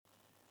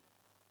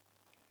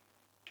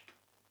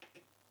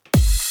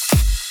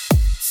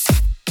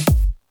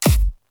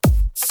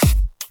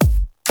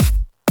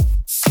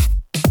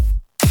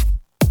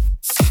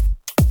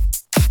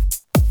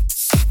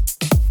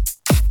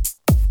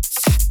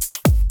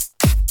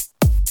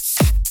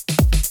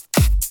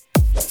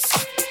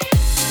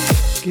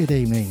Good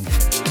evening.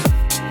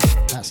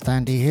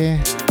 HatStandy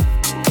here.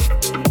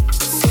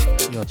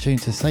 You're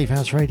tuned to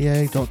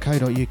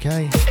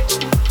safehouseradio.co.uk.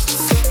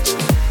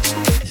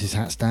 This is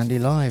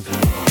HatStandy Live.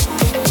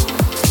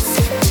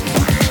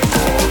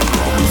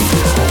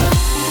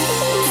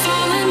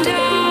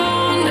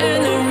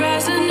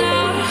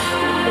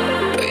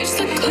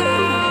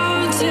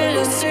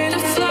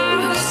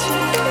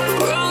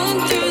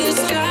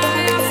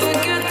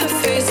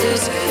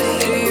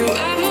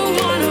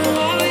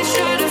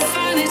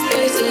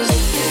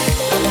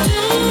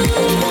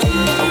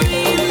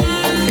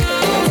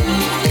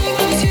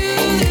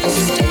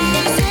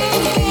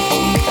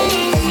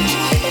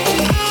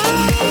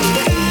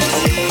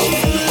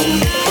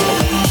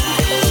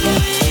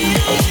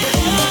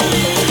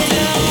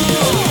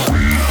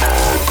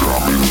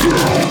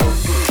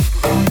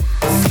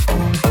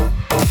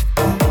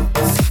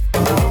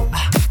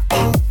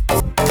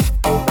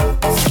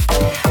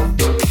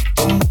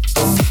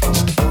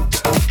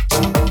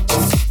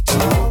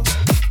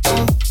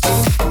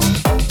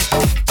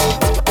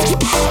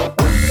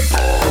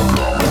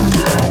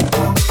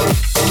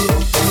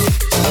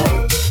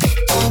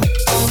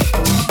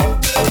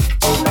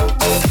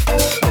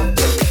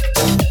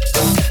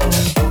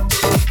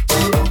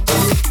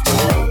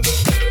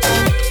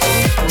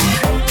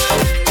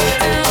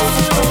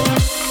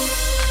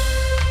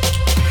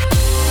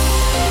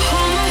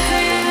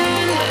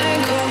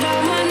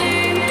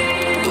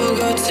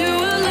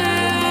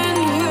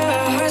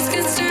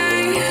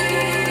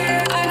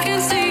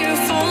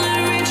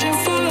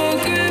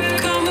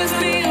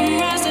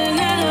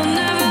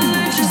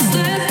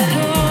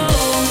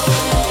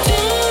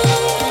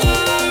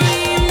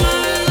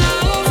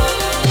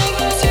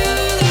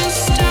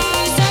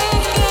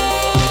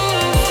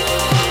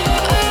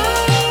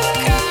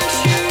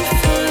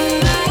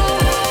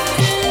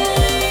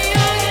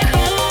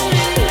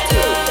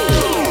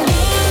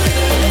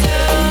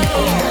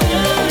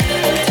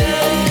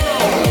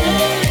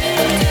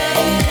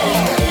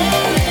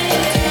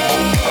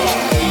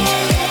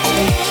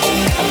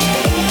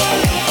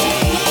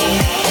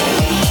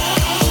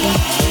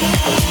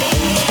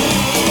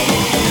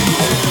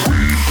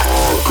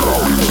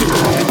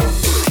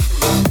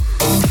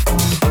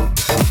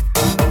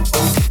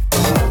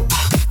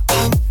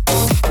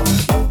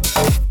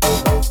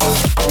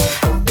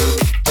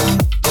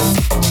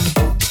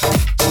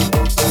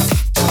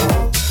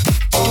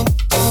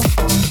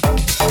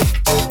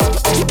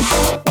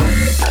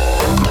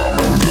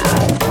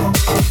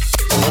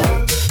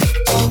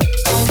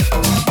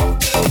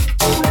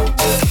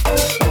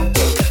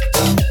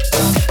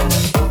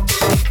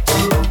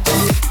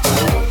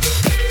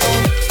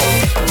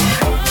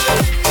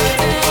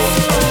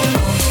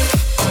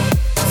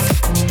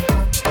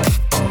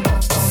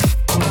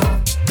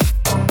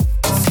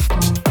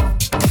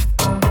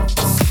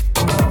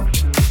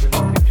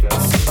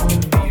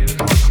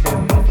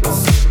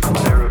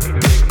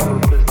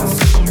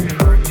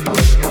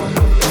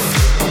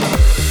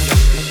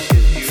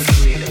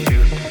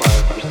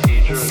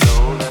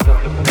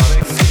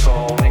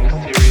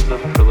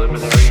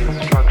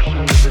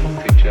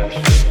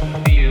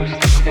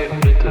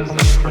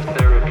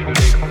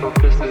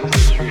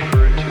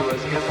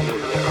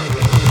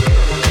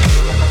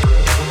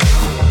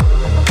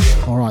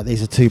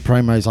 Two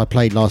promos I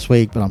played last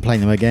week, but I'm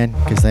playing them again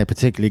because they're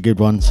particularly good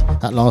ones.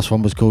 That last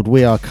one was called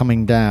We Are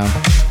Coming Down,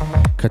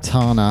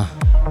 Kotana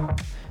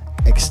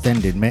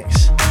extended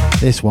mix.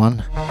 This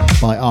one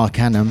by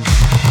ArcAnum,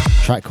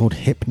 track called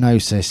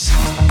Hypnosis.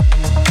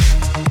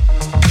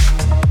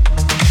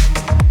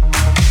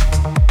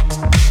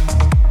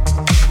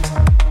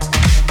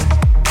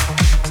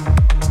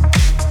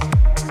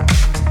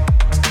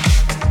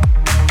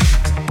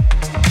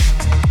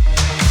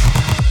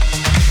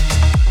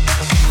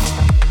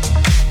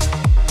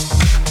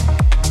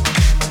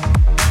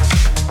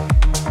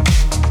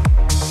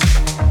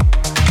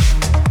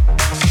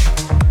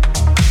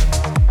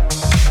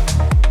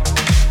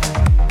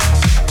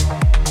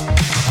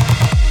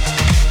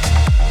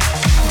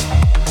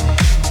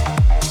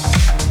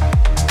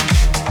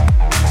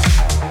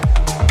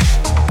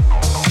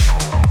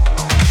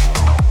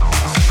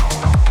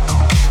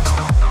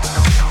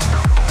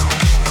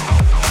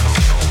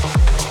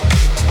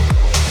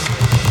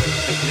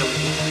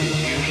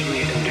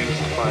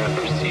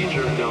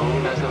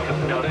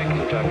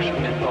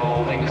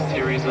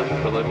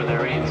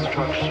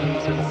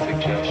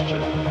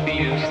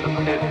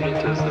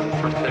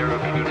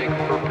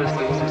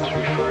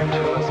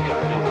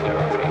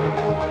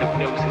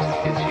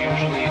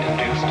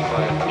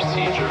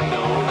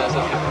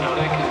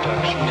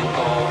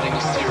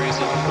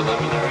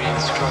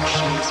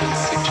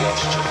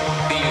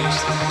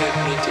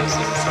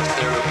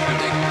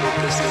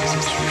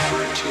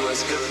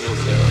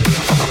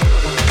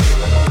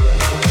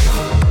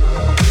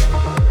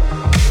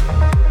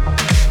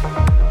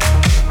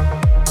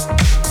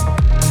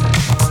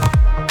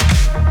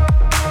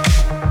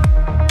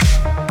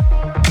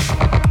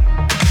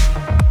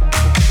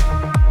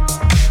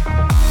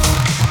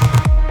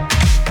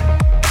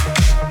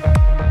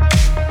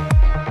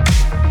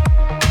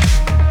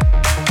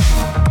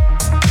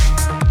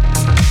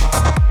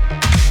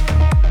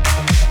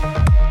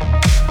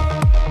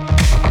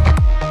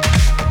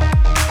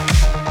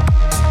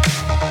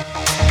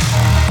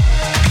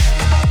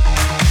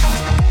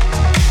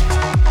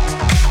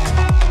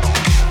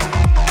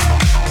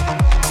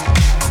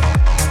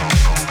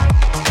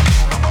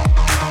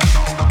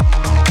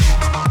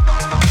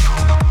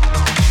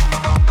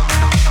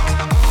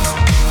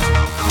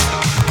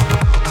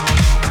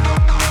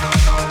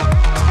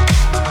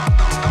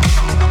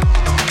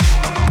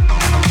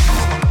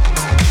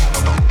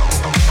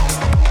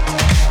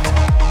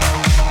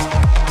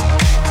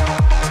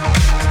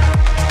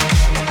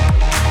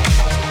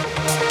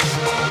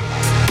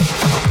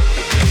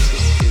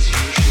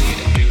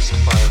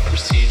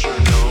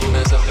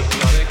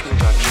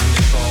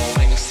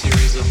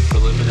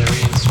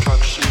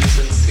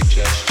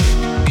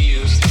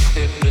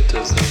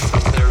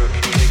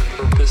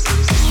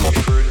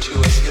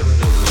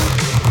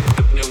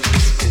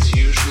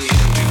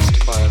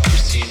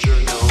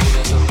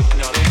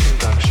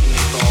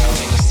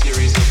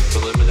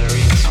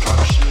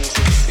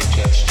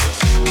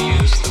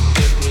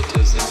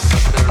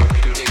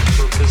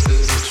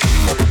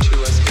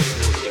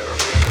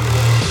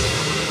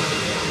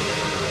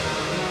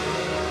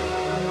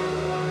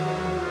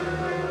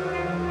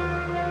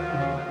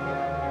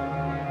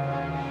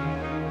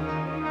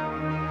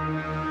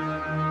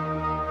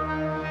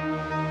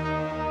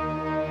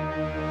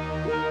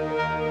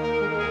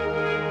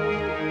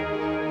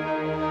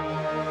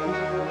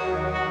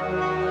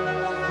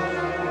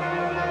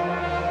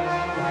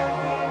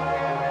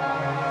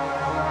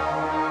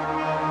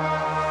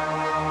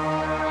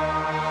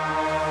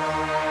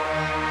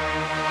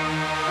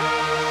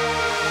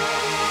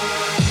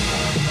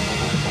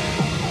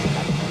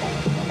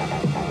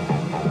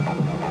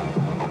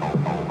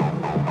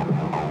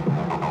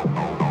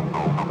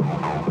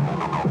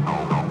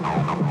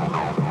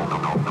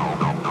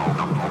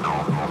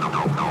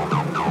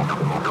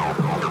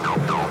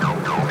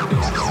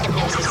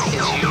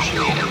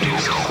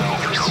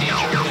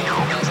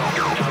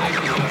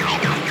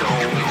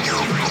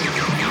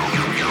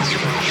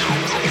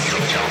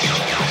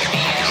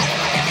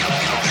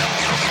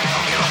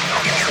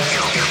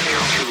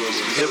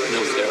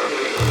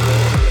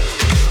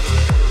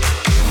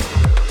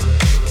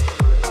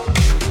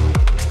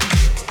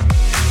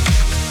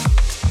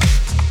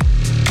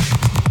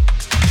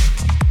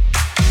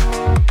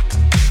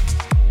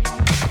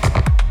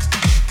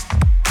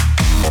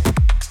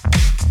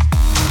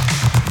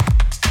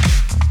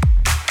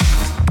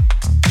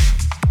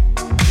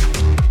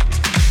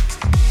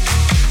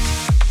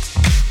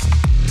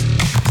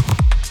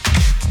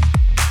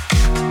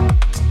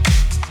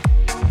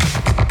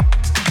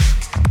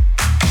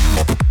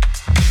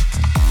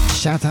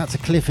 Shout out to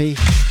Cliffy.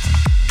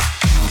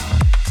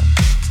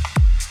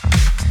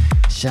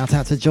 Shout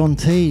out to John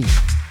T.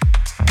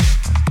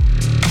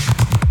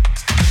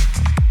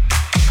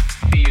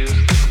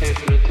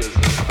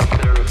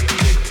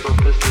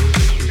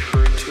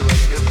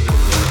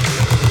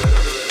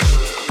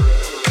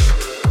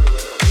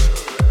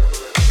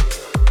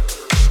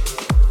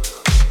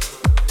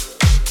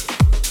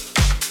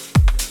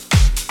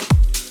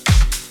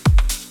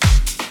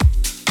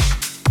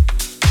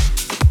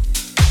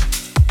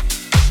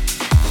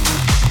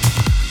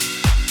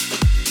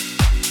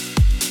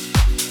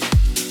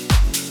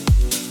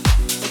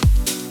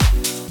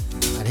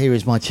 Here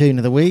is my tune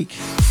of the week.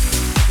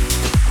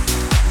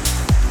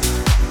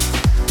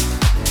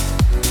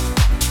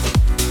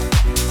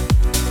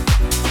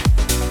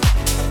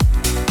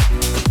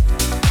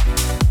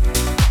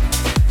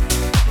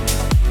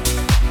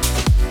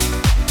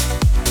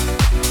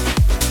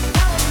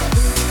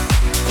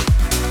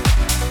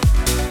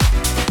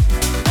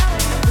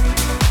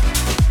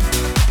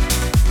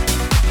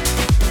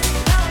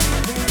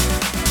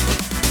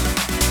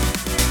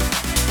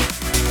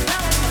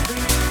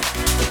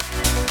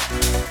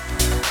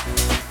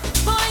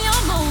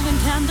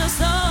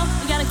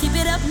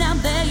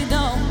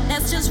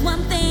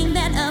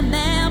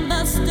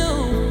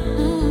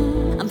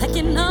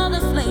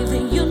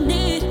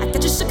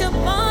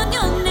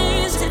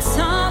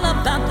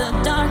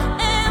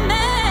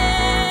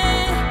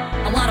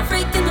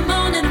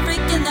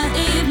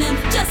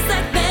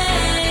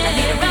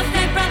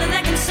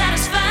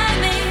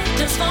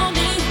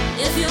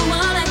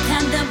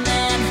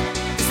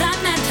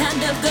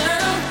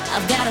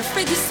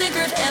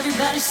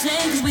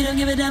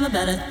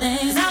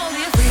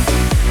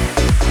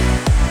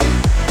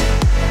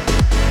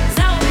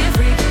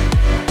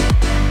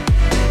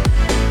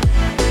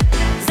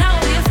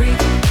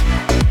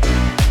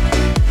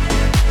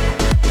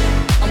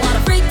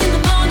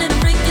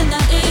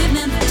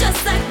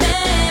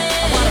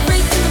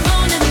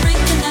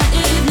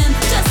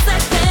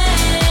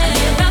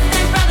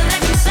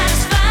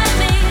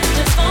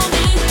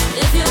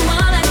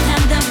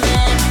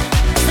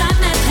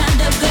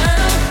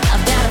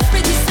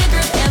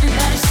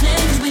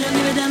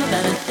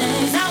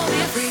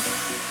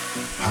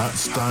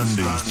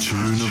 HatStandy's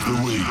tune of the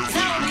week.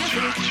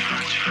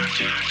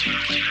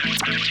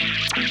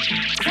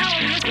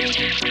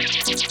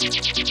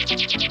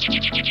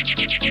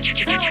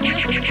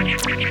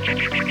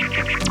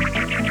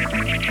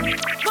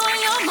 Boy,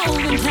 you're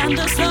moving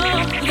kinda slow.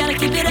 You gotta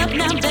keep it up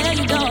now, there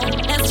you go.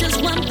 That's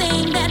just one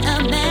thing that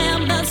a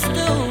man must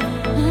do.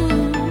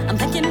 I'm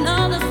packing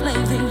all the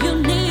flavor you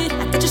need.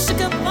 I got you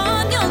shook up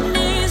on your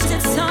knees.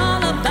 It's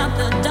all about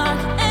the dark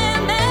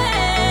and me.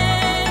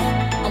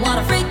 I want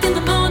a freak in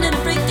the morning, a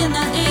freak in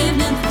the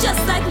evening,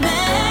 just like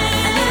me.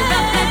 I need a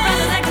rough neck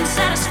brother that can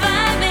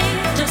satisfy me,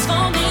 just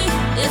for me.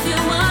 If you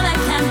want that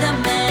kind of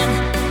man,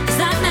 'cause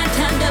I'm that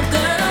kind of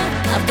girl.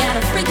 I've got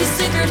a freaky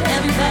secret,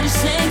 everybody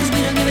sings.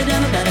 We don't give a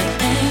damn about a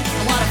thing.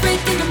 I want a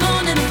freak in the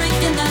morning, a freak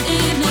in the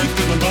evening. Freak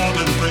in the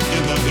morning, freak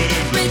in the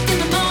evening. Freak in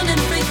the morning,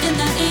 a freak in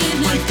the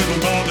evening. Freak in the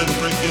morning,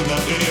 freak in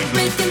the evening.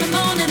 Freak in the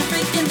morning, a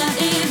freak in the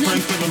evening.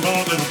 Freak in the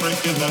morning,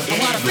 freak in the I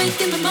want a freak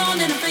in the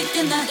morning, a freak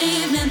in the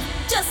evening,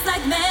 just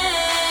like me.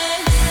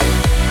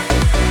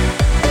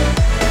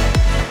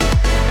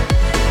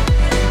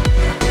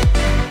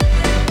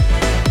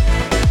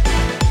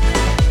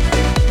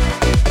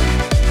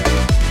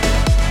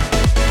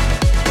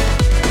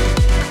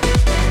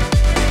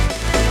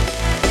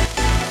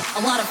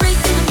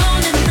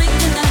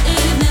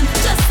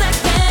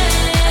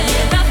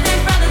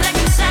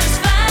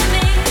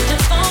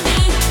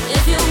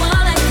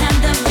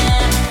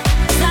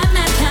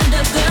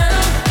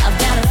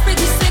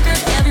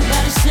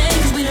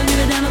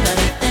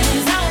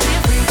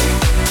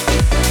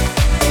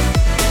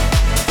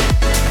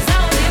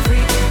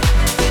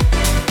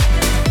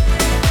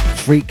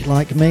 Freak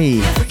Like Me,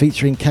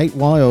 featuring Kate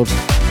Wild.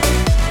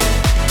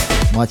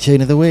 My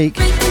tune of the week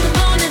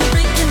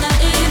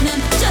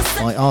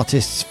by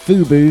artists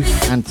FUBU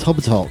and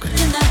Tobtok.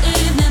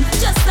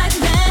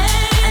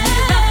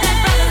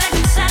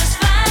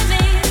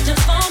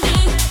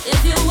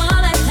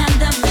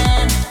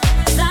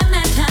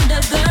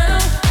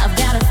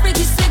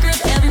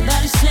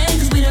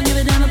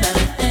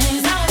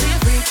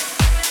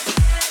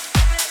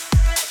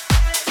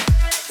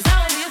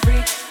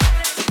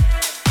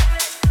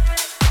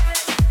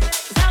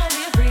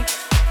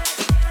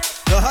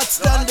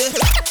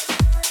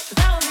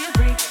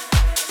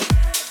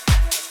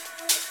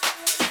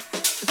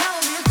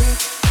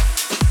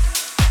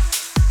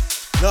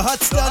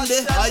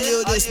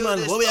 Man,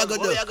 what we are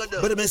gonna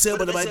do? But me say,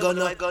 but my gun,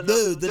 do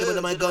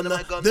the my gun,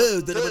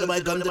 do the my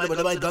gun, do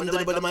my gun,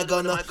 do my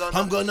gun.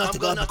 I'm gonna to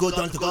go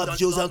down to God,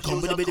 Jews and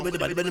come with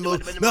the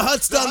mood. No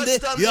HatStandy,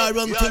 you are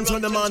run things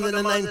from the man in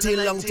the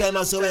 19 long time,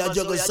 I saw I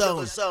juggle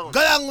sound.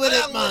 Go along with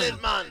it,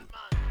 man.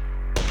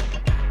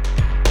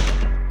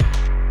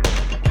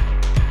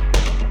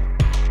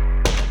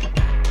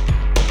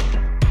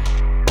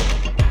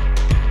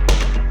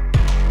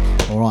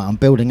 Alright, I'm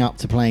building up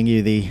to playing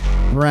you the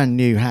brand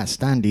new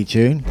HatStandy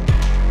tune,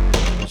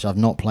 which I've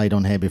not played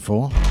on here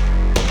before.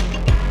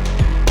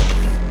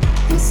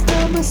 This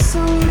time I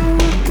saw you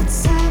look at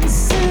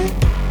sunset.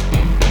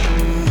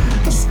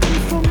 I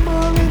stood for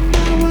more and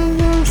now I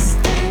lost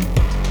it.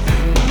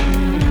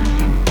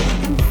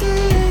 And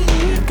there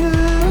you go.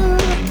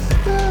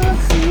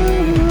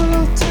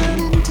 I'll turn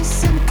into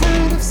some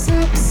kind of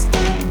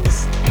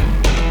substance.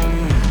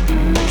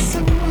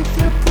 Messing with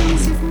your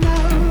brains, you've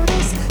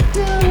noticed.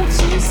 Don't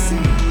you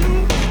see?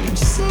 Don't you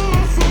see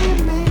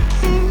me?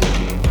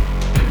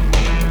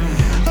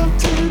 I'll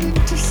turn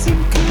into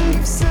some kind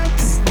of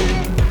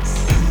substance.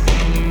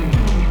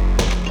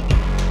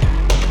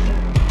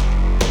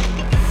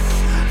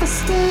 I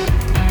step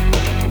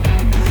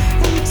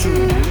into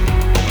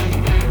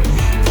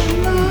the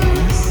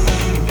noise,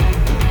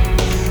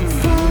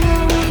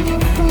 following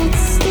your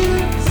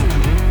footsteps.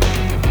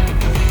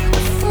 I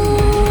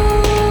fall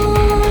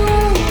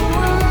away,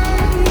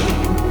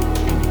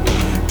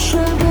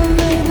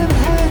 trembling and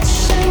head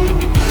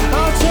shake.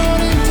 I'll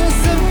turn into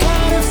some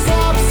kind of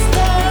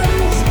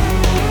substance,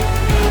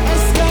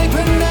 escape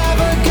and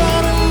never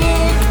gonna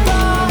look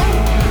back.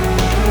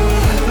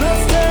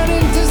 Let's turn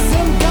into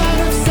some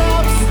kind of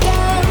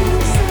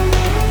substance,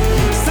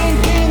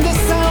 sink in the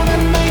sound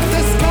and make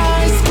the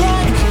skies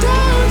crack.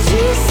 Don't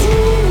you see?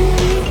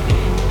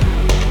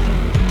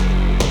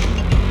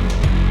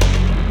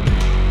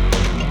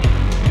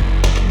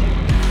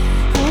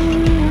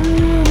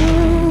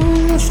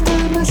 Last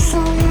time I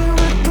saw you,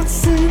 I got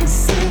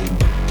sunset.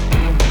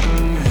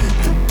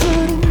 The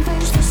blood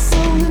invades the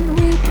soul and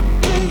reach.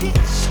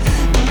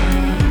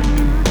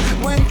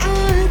 When I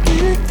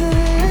get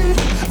there,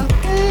 I'll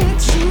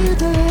get you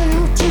there.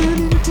 I'll turn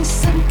into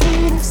some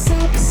kind of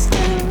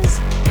substance,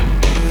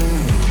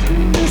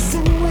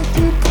 messing with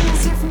your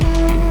passive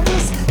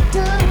nerves.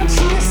 Don't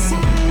you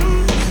see?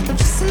 Don't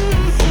you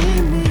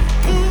see me?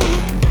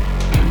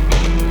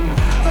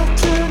 I'll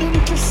turn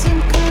into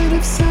some kind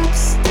of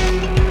substance.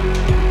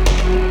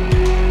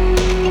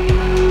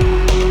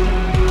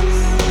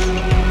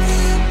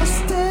 I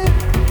step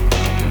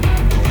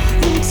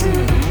into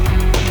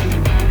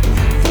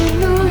the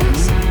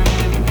noise,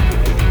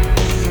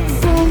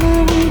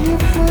 following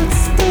your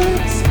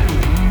footsteps.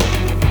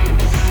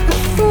 I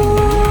fall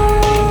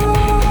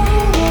away,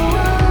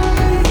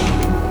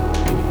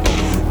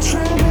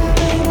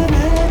 trembling and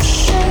head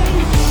shake.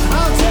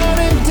 I'll turn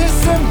into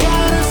some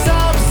kind of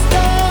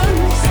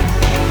substance,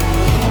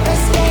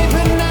 escape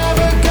and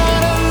never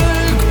gonna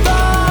look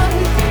back.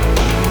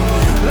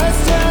 Let's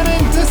turn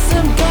into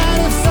some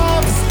kind of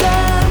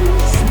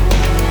substance,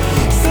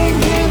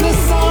 sink in the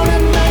soul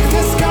and make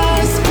the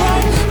skies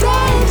crack.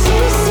 Don't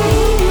you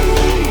see?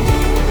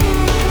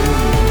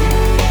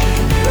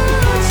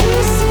 Don't you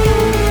see?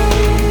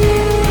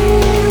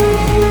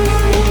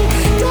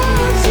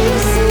 Don't you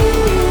see?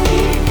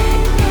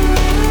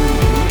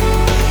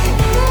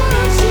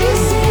 Don't you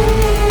see?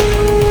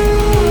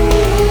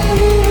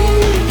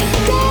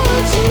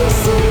 Don't you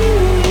see?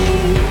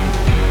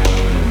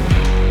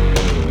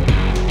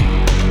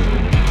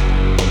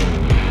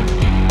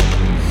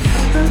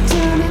 I'll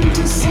turn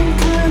into some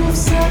kind of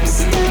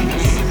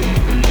substance.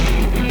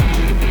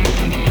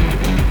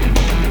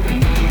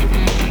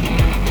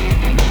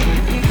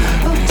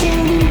 I'll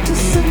turn into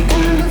some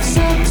kind of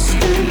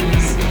substance.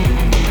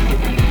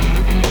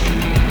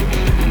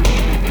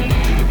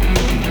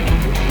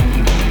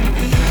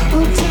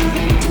 I'll turn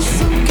into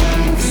some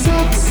kind of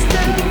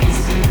substance.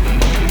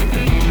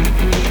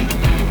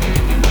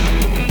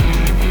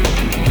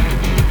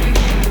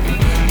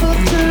 I'll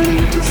turn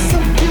into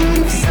some kind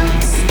of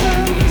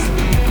substance.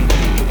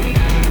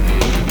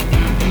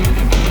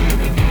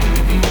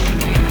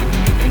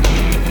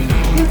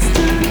 Let's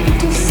turn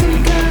into some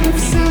kind of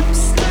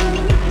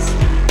substance.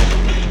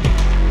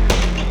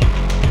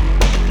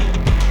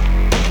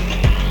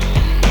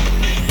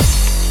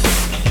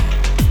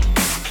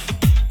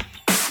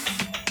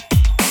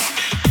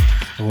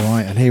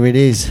 Alright, and here it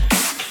is.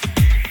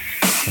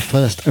 The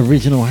first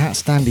original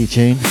HatStandy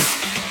tune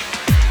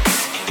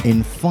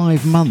in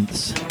 5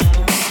 months.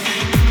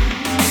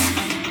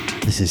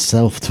 This is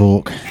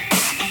Self-Talk.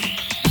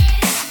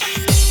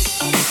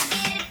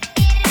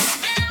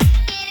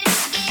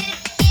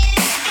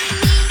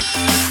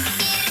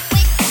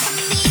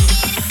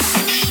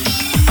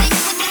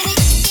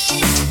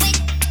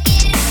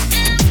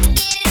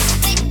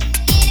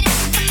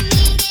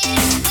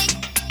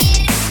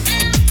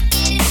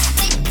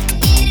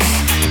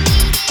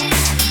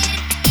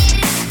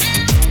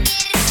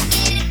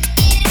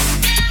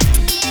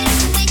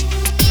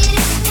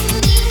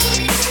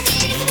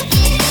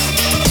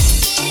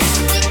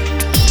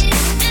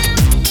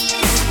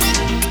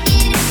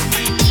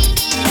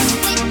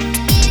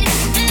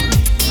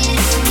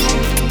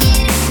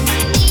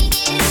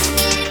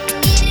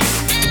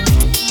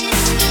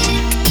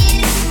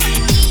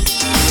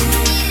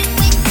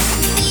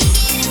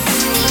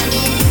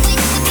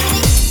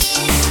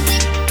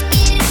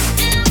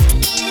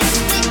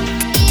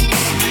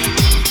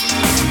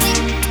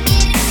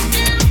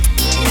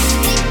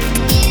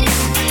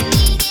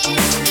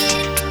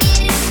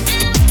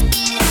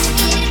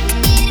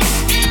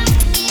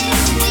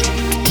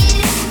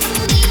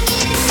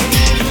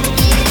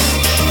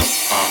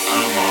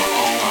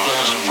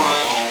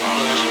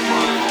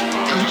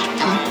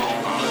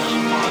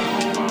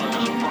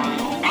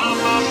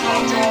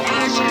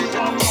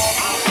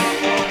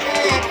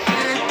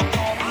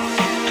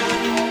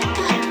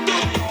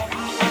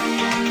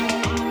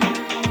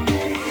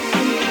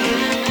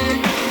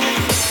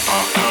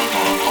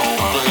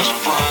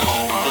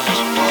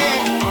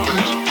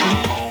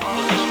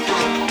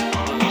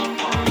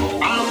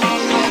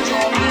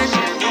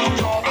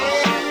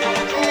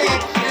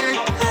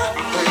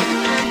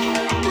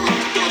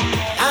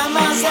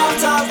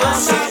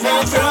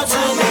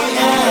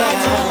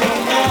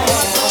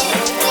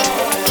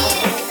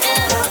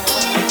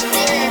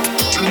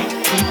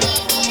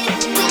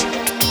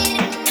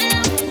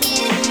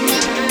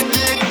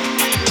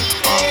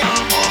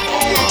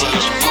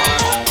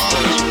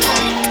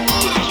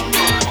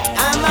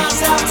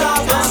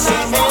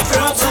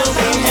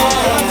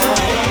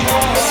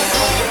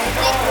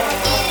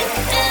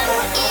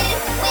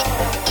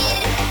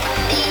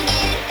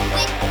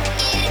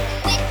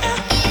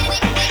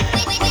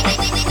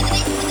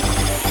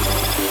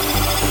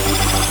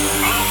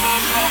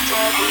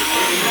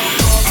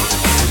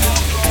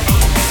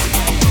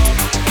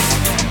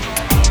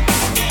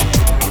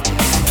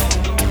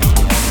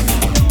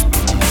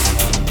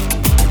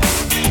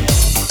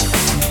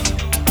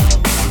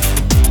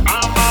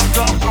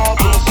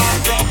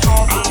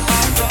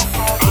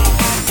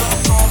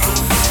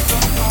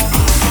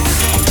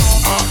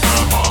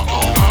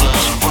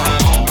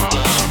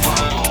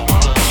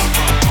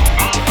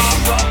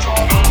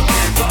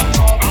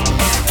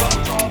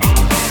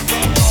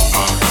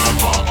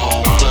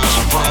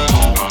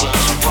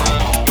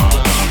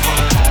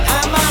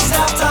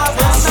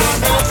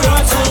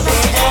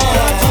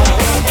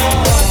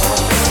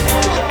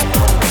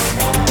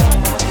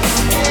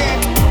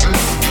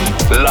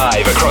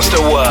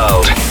 Mr.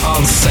 World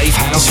on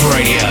Safehouse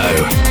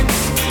Radio.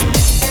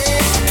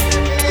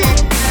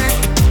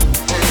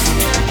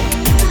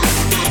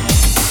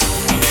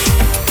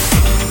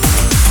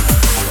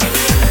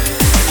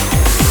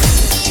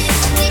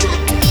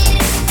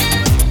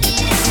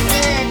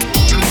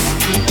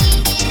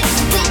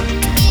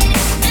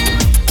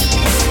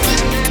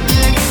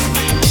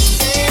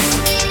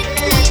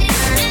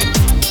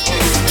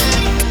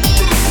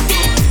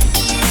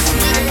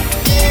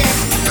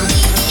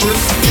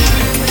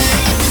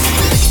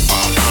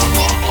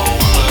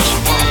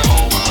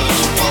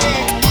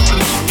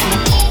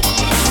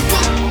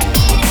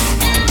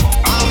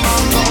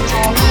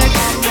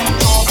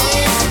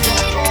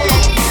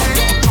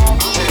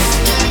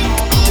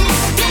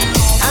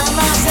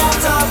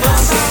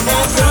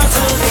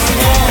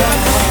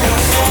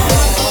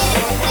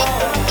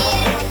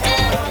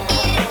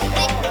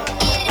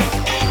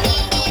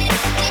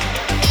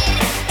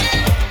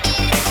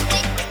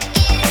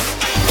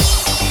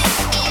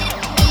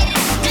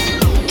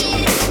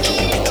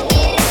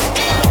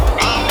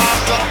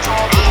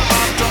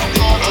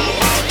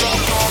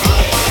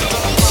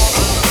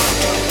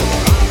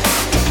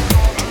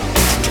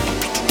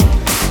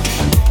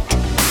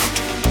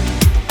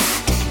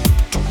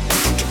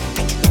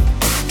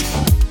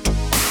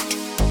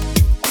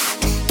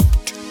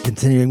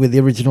 Continuing with the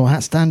original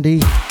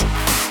HatStandy.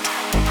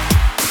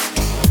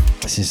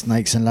 This is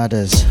Snakes and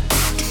Ladders.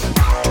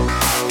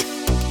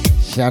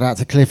 Shout out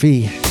to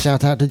Cliffy.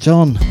 Shout out to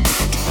John.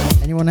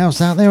 Anyone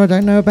else out there I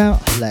don't know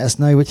about? Let us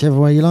know whichever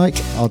way you like.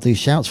 I'll do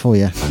shouts for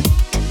you.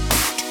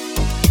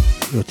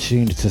 You're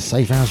tuned to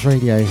Safehouse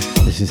Radio.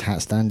 This is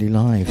HatStandy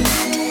Live.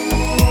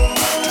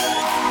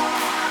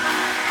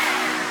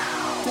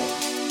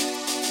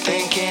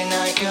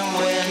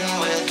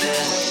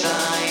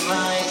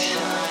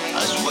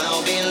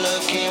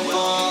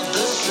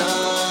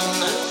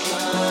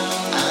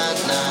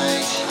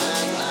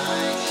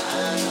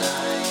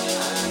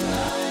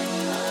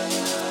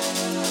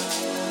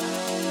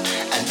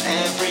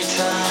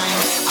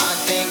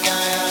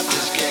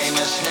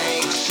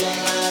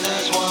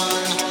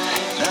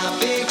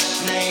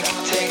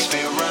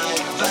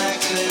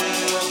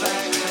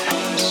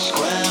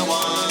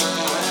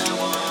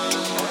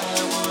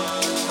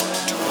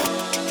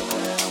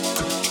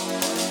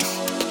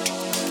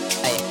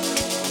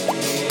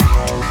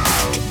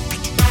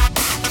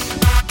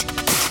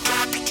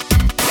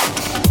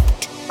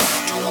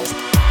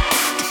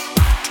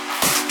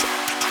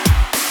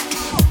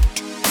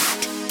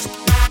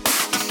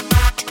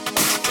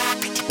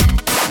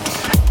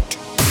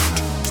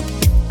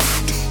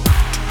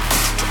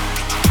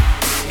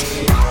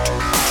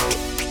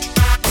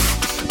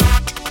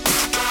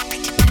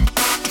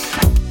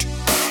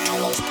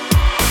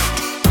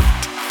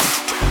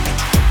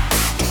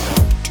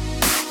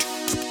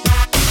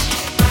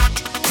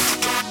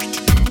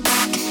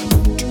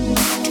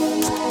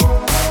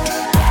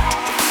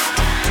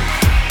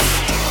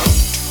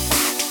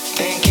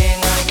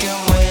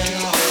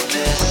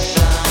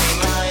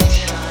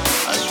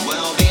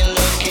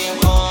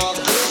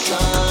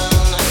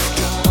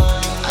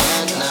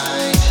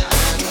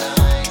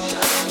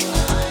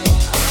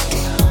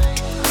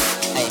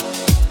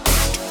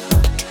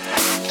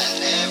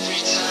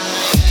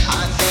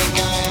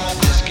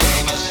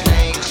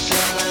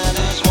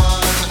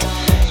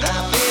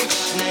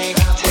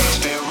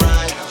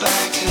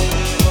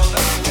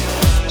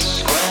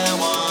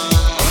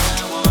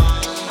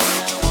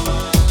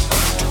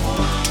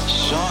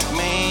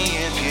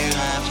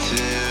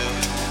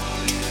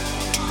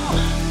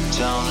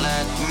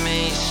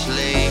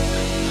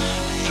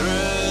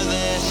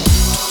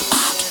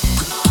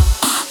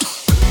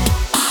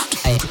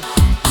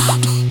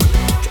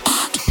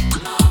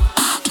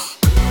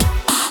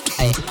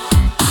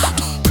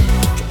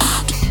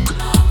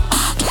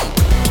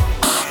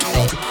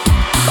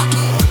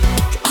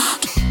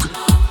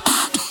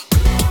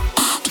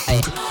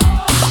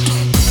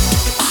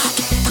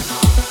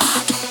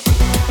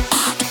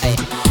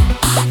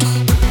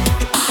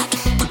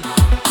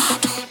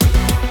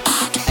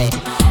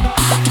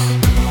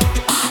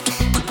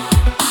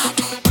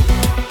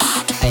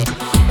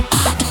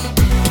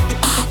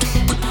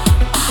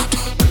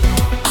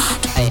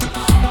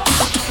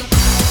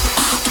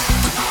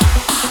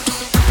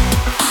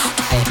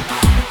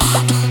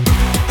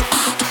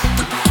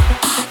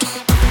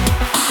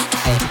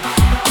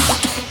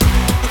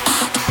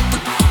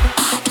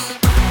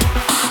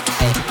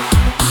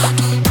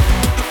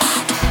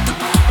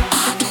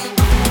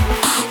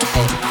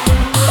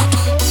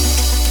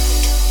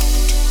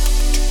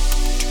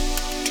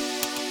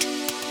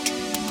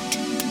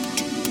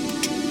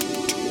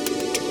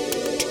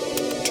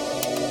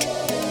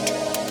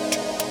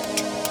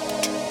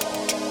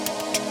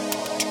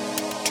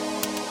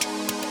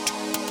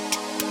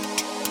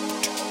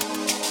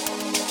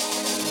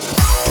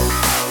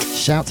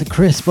 Shout to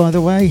Chris, by the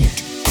way.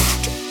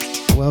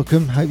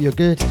 Welcome, hope you're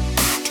good.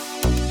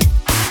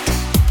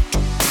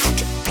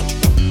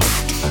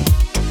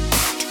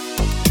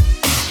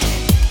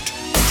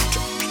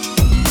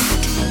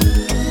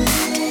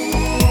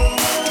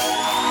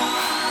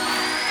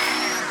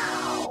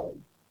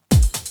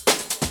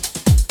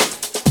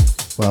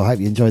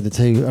 you enjoyed the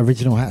two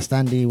original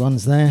HatStandy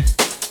ones there.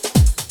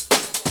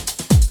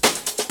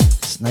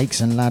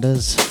 Snakes and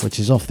Ladders, which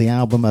is off the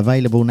album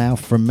Available Now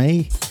From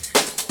Me.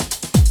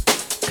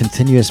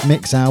 Continuous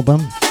Mix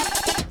album.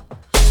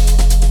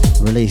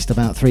 Released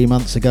about 3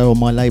 months ago on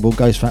my label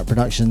Ghost Fat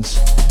Productions.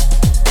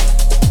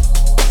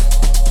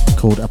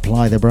 Called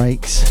Apply the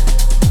Brakes.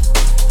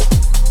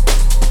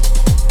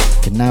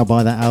 You can now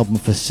buy that album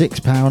for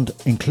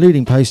 £6,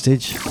 including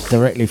postage,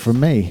 directly from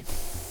me.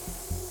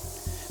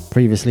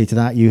 Previously to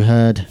that, you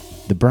heard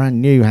the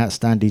brand new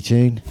HatStandy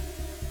tune,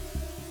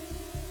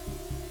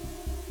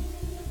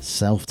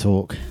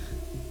 Self-Talk.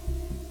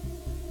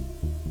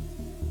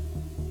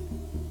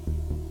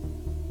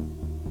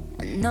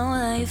 I know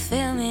that you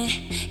feel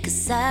me,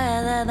 'cause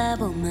I got that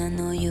boom. I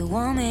know you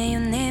want me, you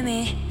need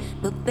me,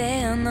 but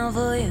babe, I'm not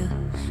for you.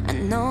 I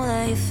know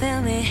that you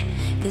feel me,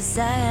 'cause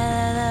I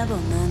got that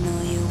boom. I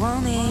know you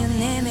want me, you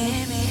need me.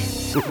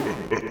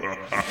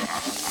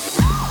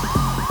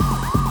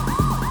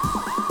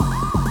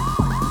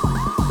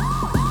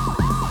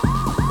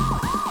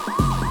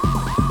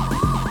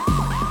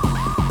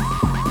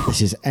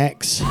 This is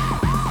X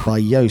by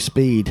Yo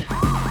Speed.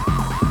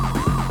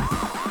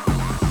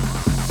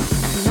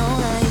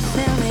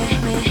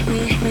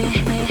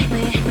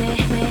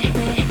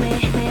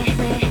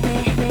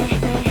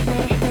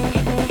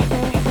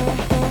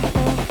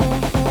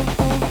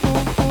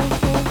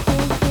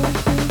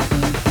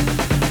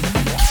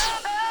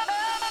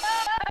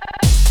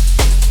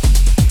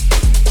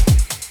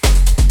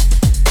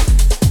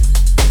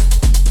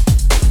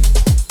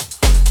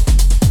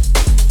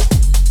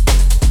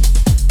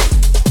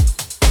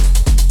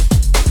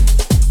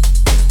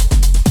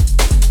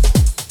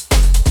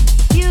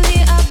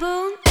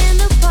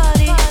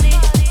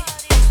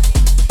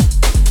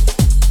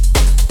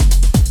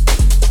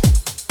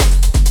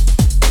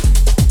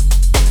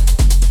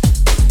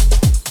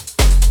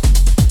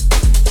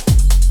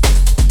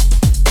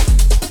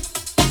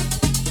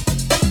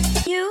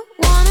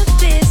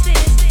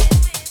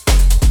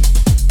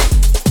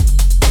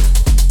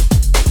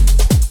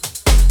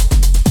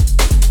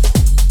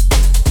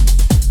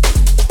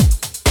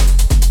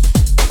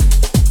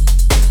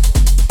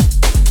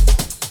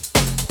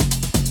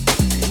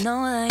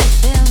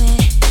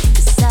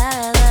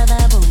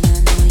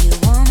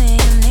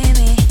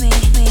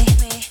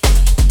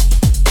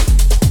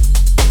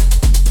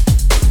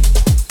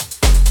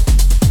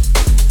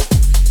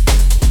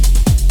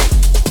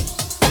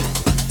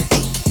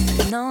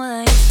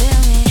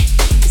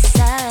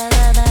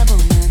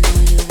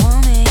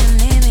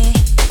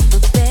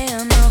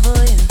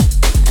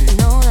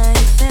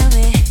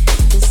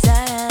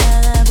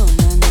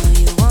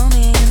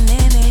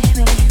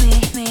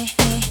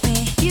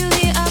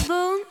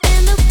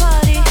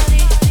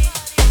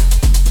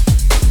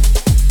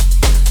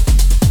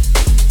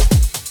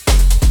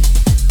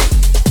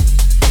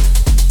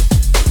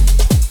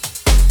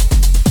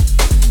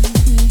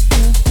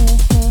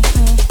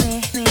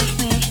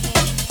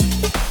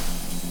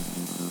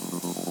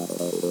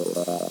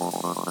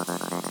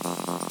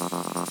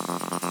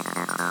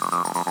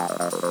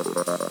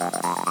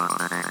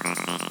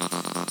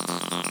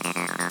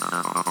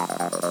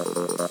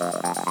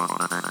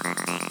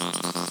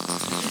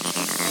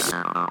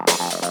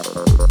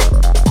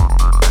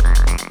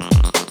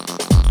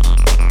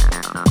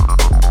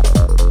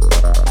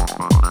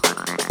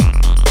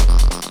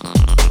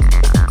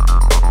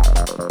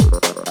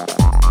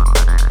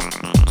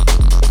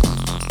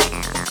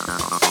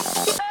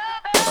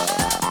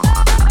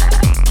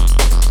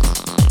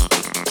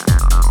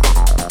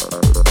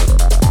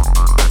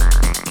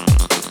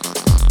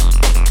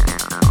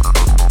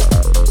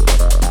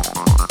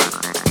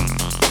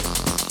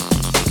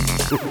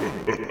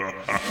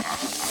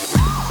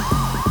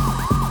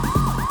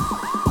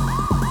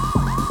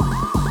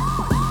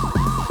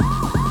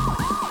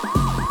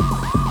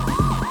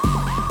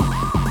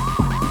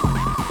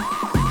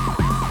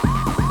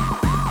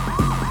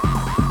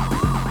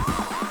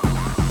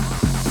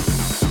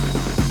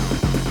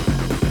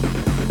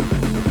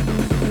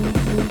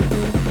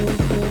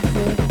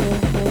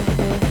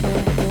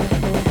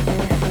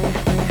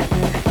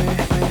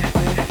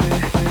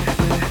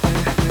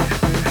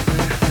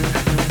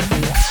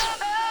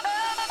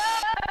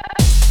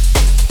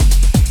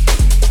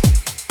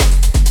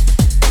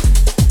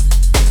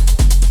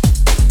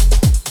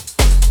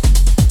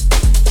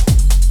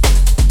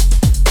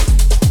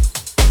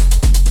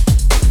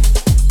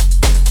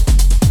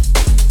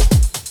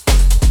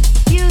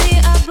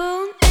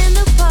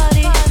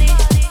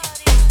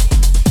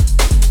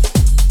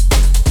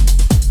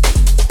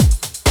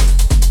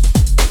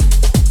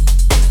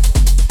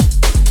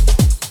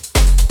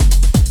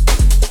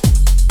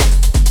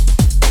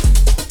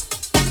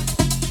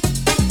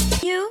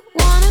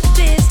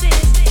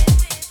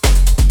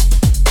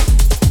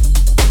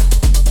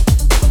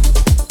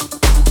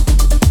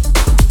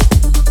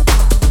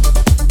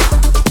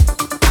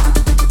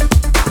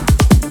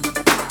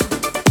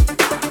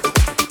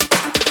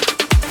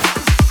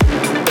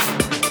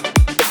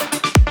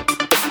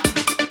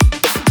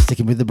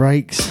 With the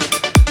breaks.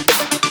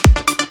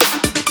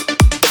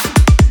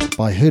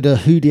 by Huda,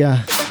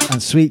 Hudia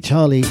and Sweet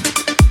Charlie.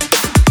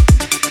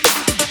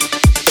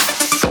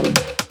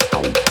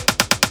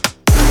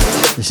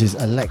 This is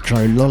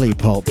Electro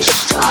Lollipop.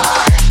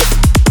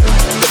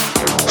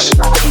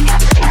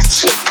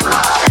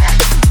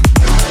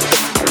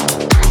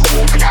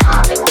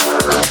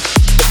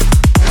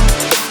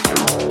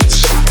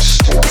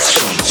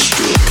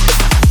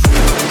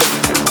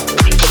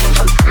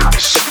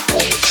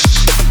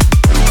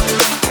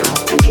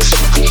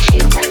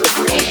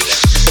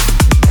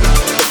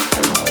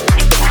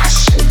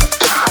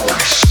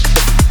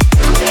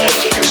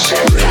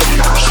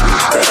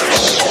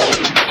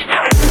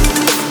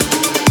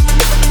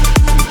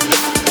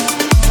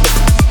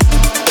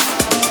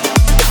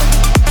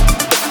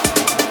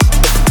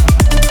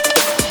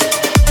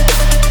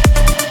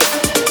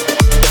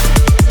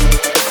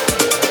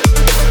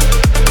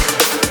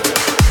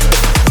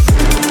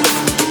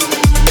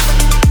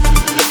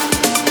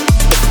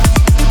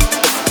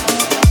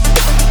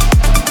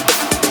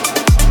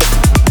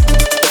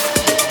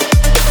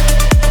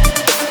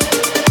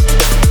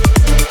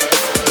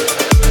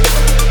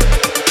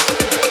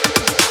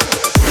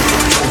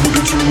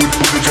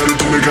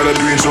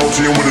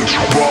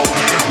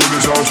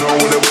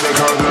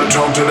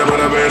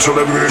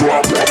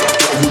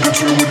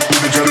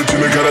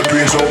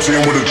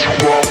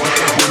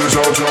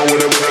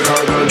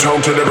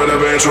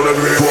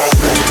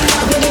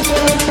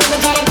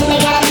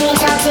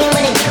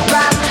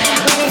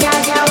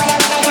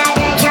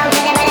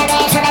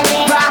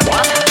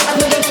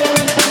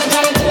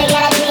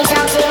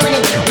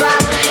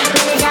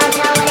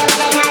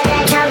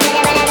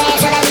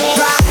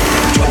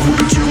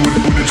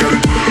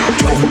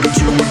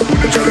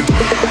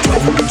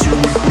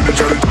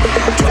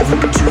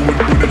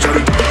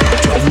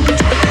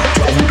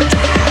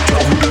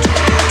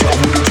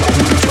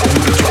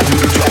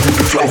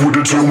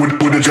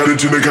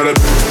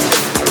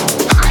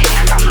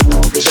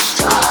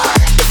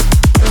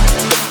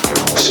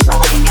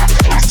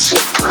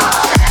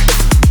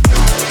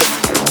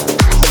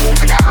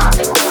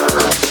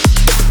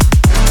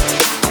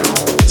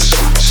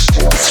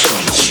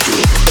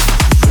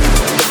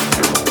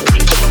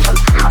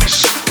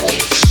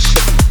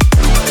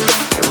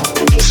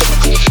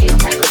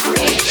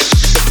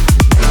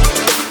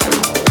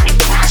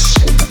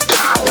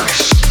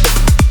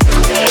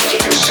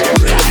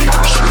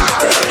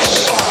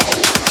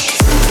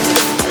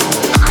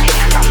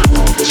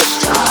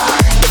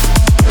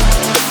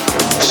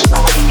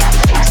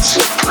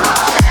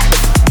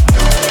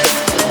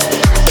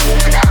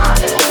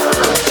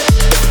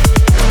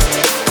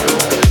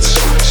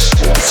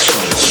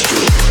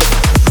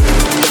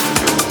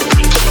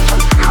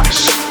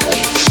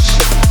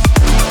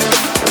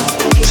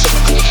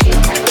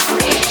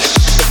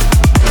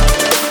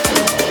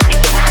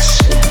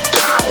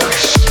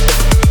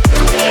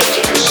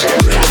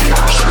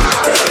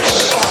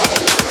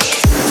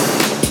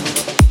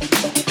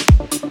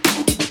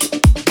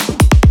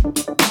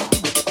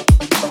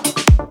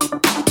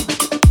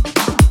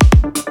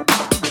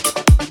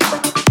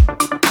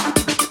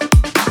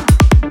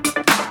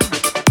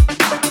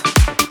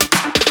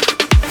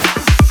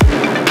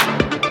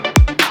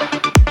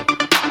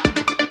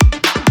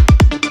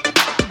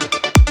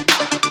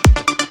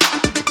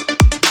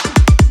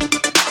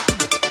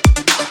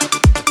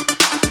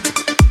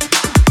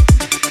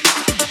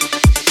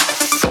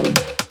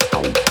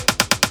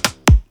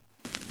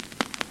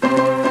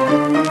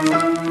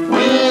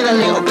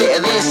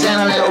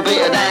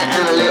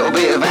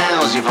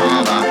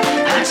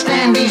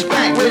 HatStandy's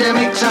back with a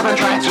mix up of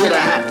tracks with a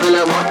hat full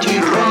of what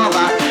you'd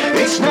rather.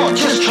 It's not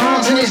just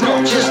trance and it's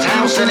not just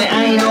house and it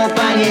ain't all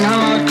banging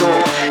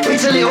hardcore.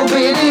 It's a little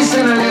bit of this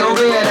and a little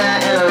bit of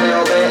that and a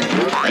little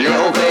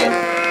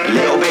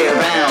bit of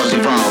house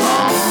if I'm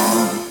wrong.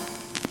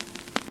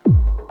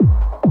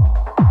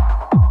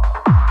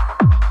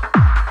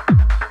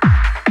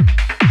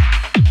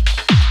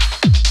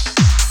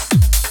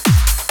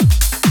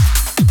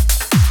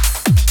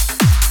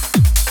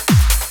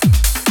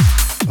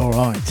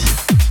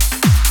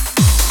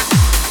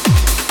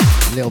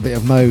 Little bit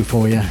of Mo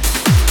for you.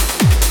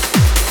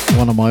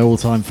 One of my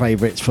all-time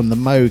favourites from the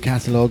Mo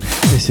catalogue.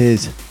 This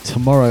is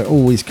Tomorrow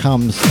Always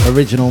Comes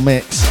original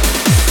mix.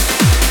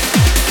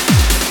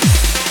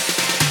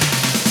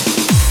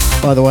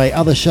 By the way,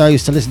 other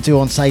shows to listen to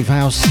on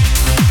Safehouse.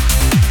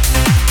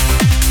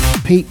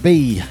 Pete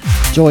B,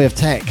 Joy of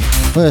Tech,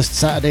 first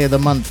Saturday of the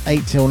month,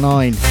 8 till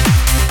 9.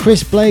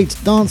 Chris Blade's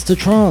Dance to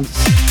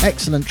Trance,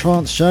 excellent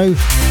trance show,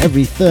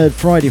 every third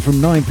Friday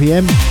from 9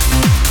 PM.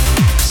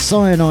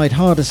 Cyanide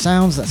Harder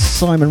Sounds, that's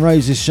Simon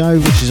Rose's show,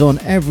 which is on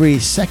every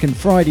second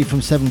Friday from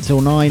 7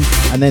 till 9,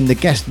 and then the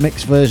guest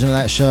mix version of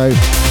that show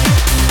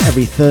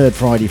every third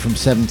Friday from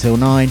 7 till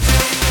 9.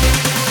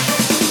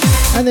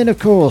 And then of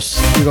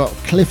course we've got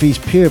Cliffy's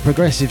Pure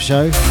Progressive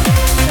show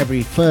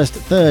every first,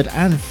 third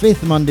and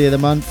fifth Monday of the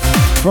month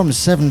from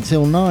 7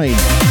 till 9,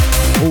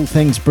 all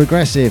things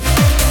progressive.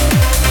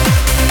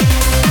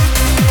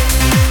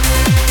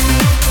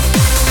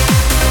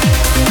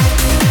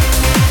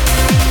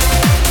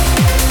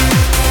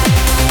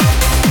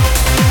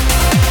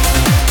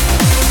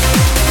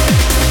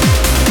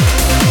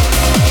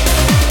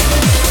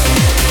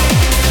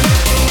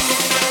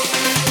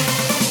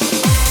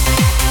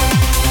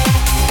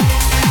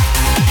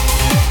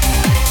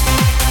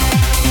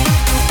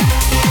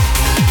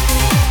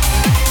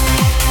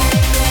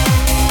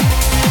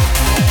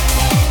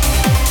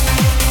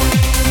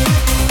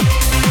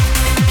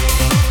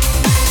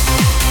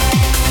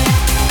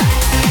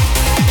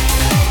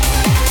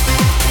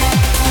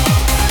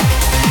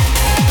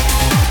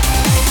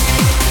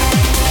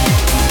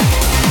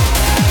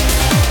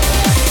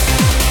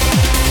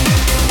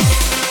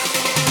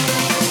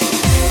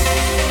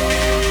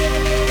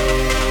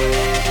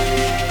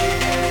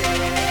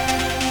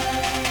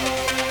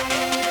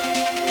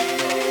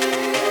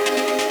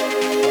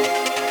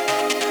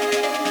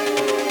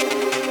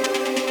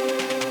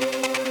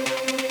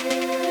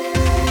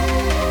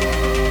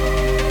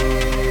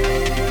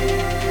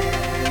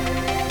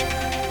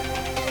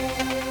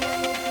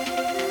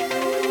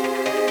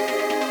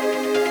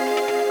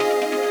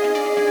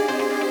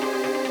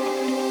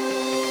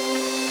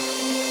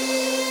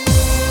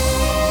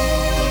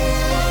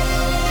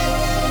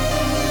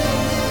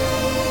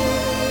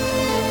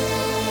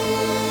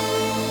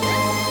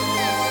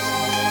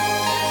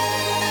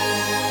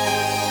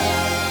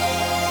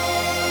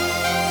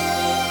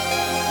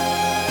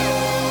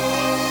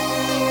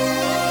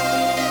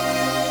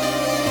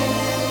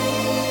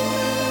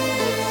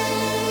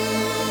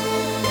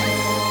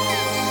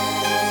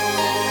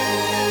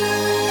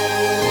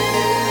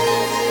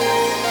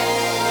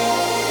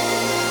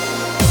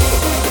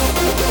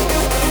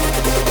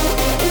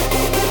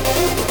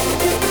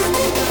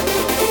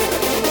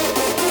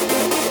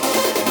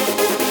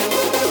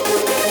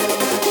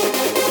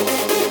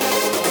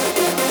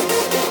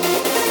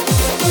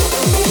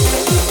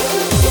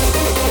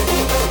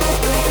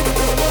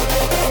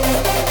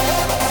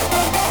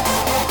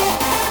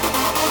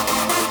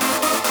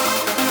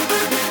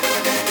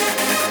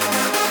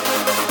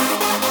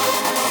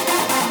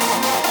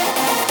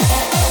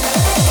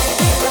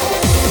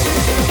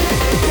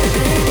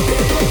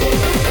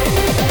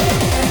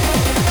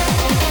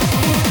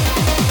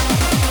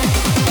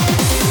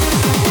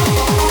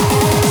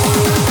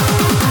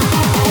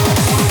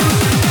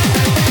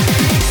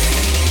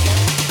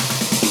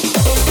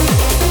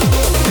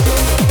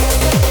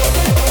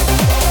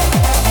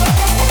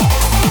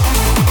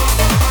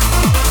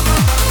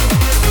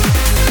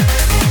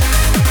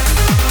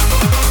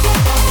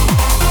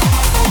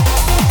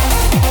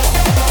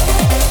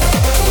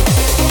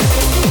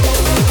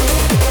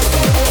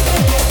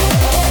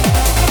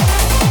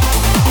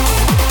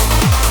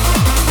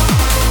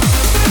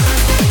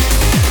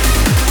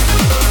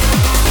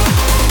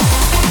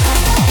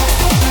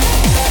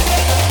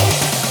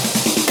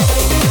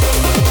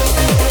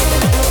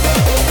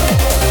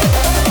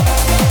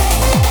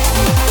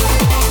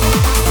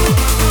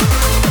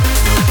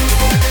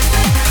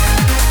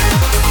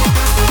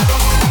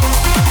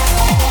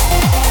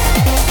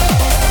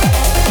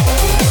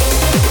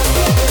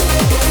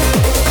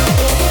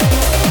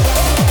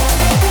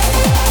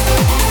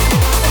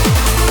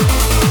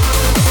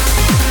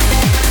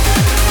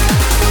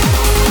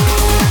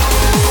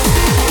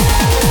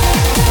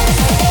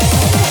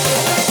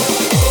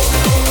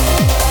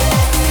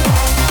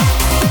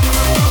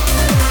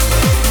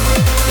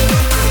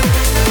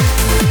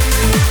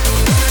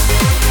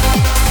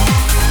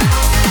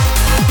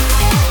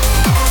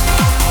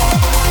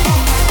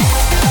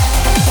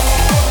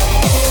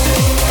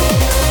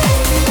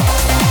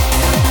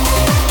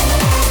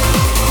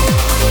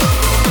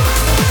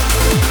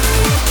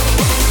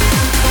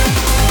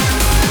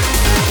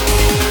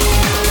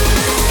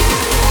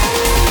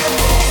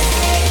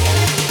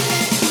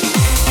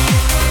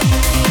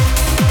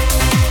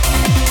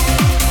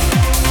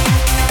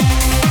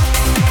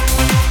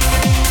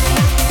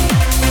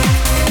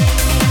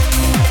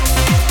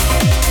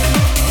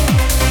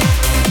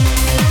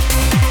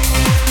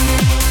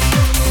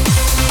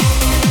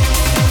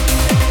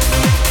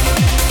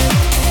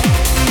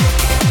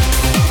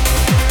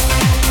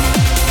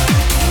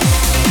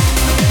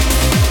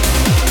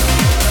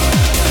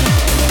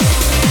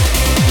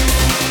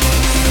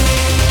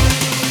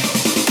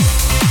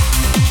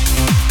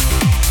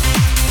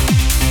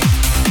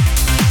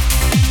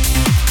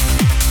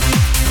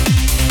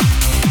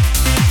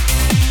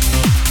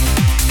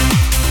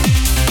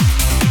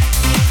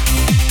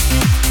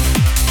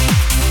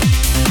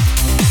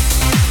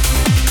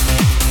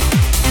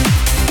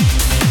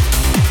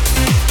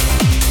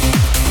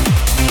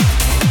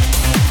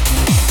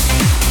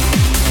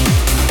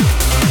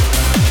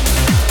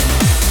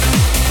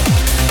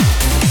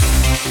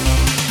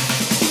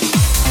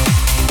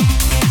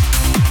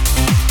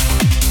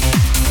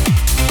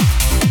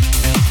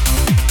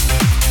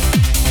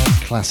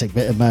 Classic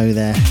bit of Mo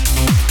there.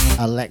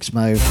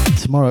 AlexMo.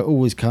 Tomorrow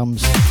Always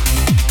Comes.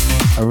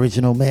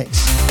 Original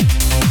mix.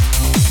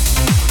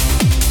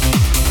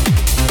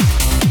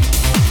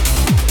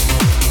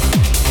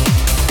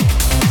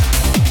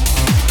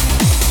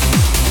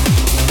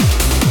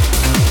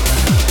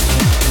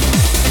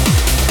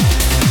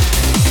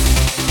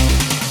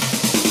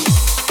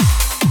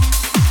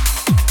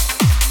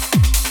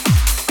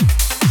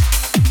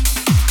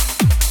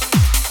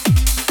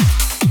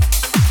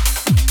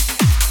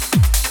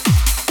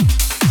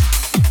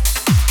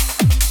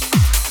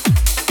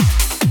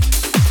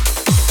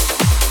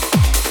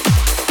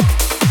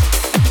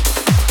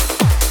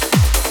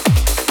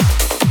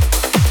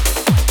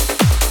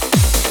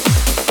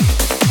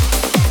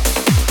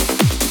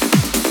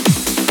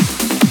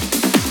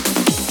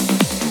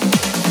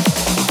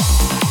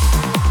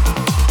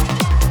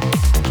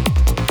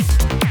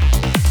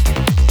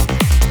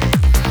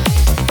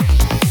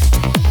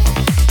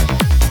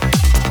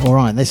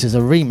 Alright, this is a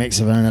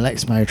remix of an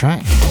AlexMo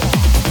track.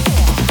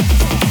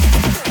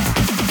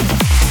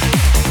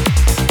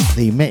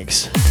 The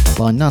mix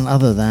by none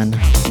other than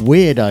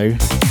Weirdo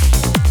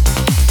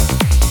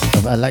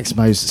of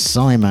AlexMo's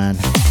Psyman.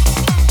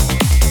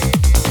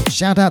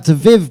 Shout out to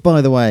Viv,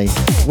 by the way.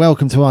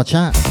 Welcome to our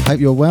chat. Hope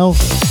you're well.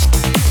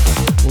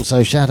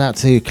 Also, shout out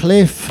to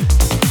Cliff.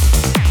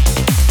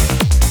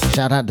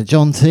 Shout out to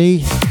John T.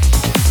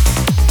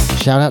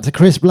 Shout out to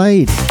Chris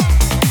Blade.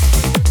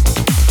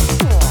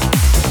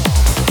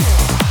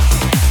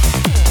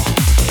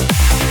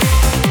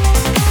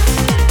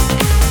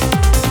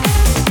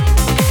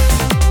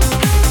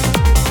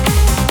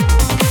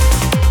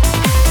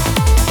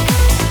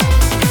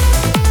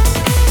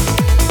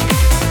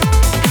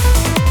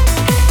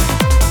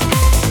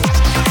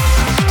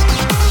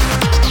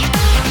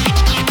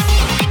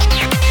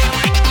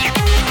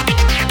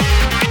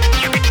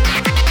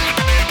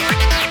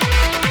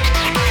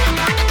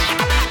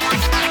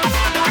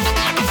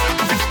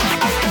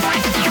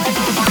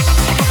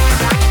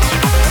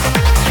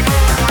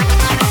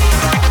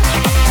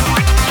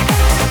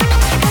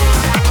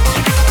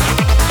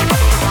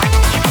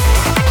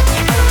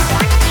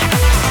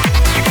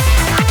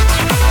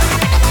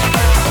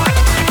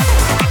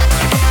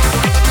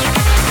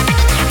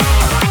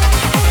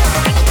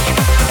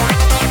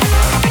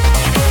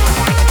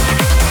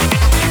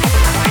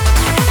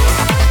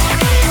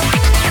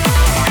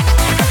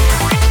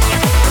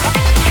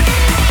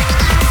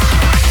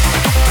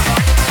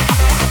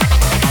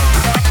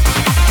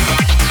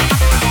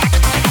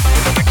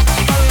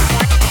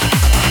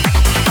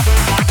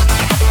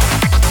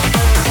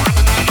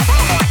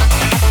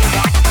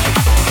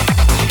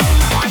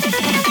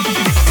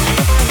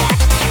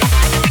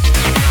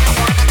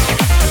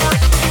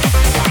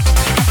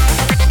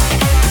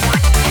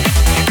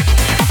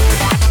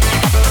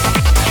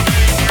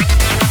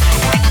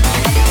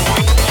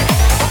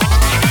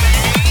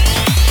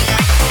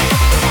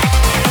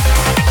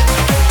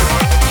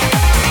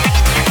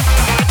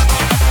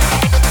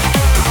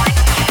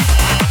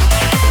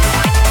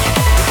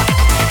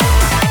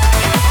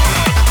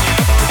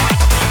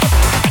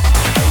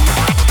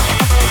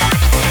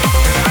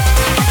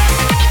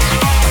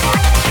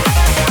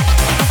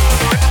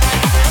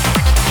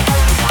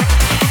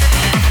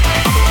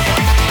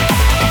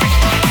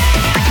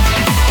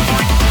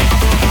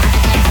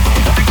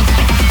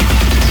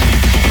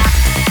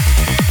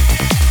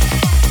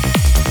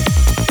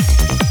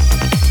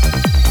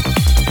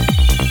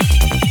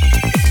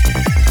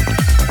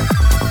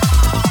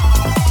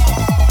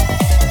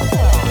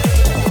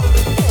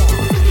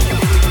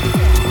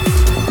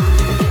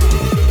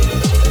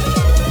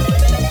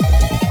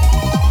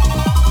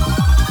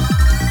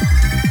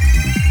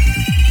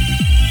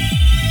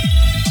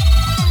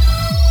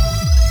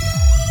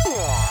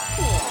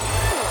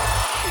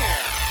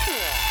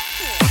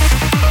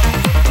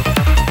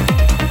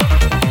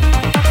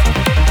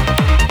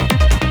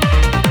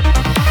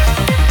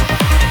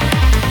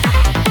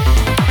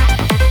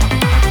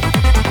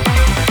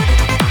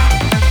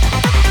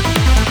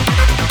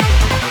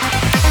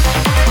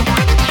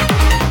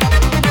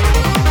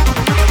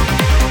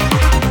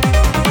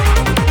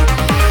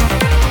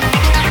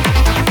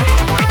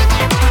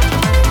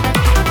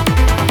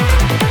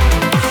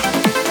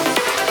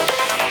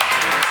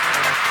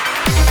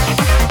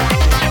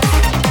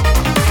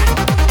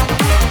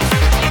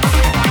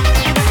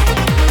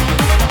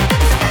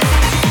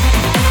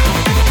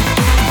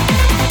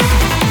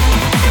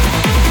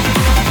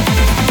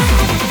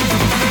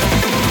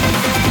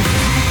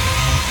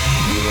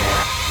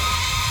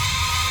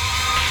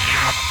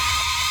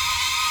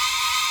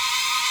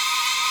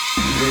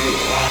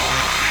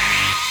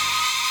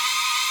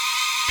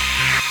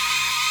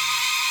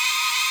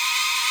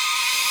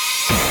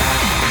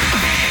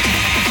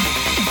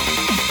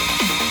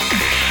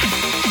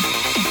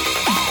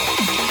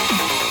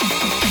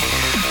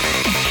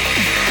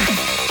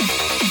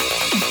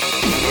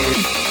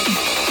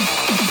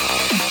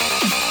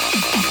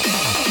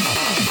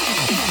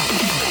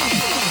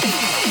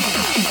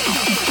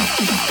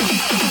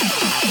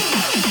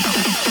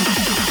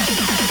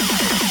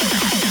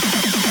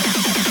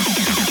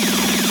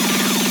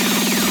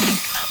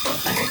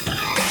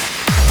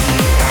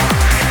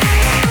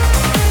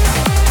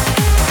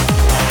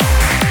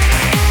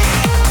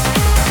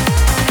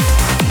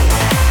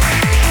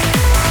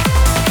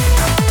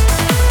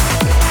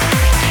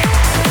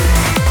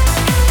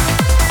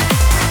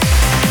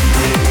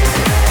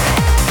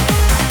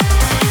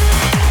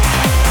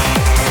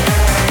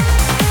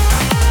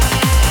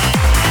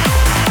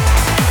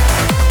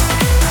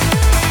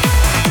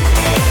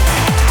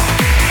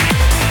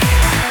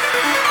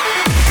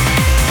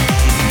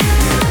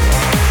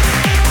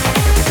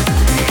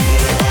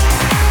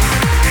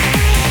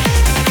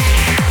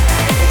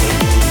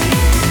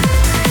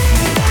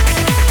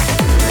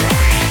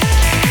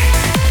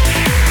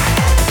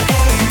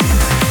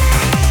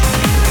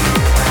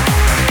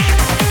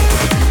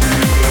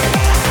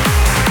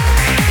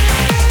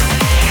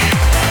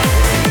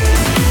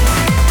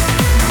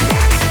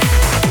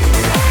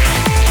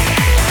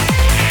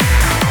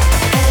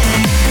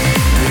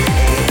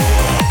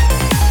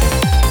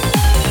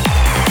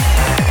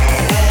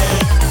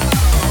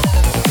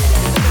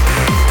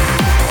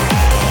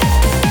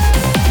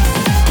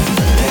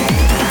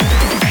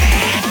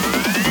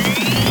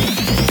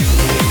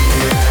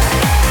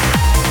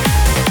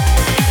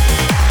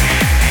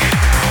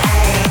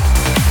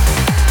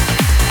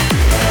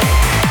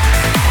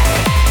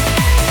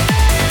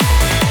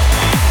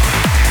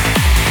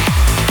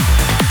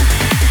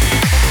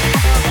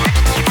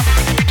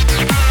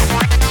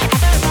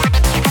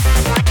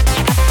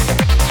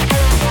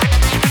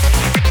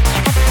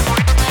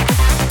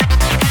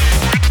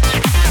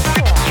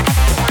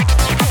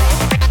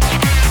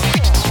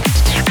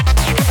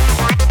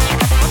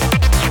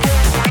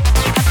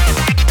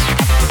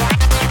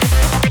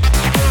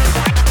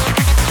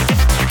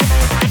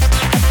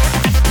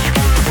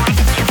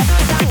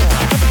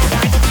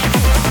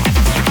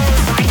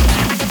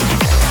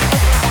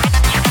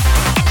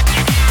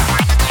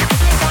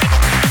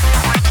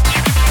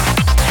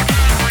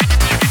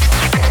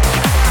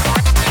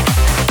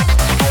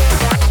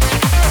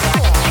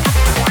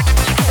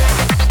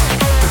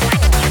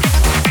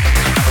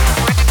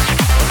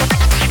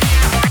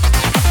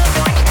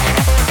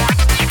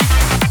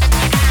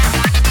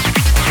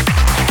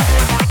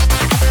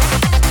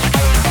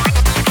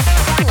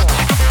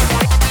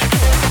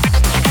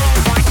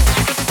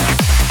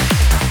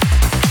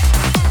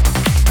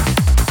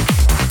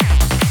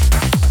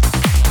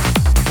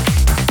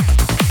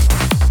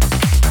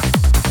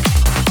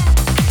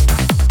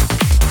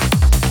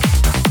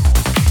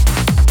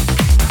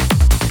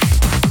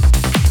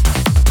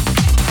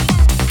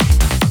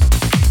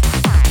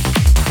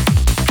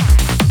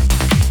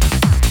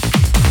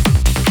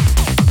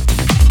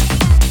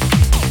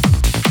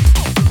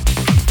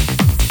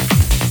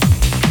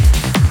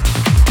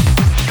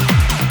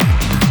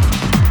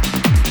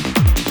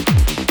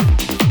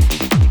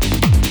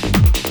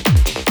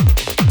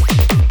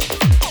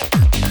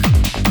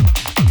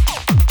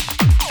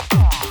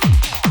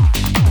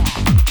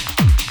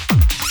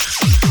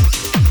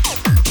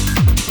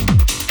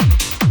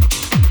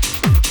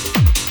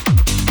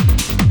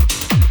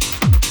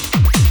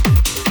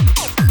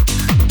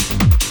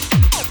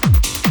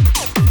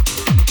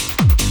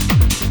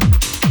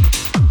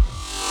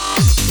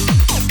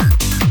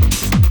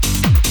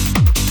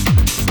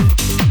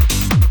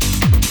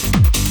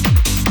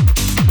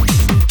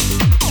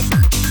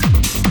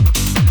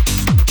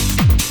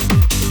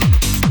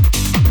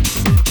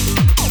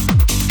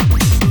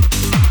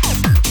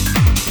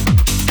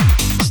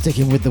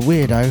 Sticking with the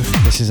Weirdo,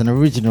 this is an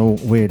original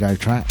Weirdo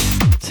track,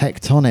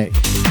 Techtonic.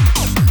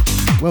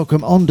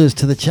 Welcome Onders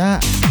to the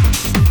chat.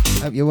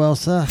 Hope you're well,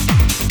 sir.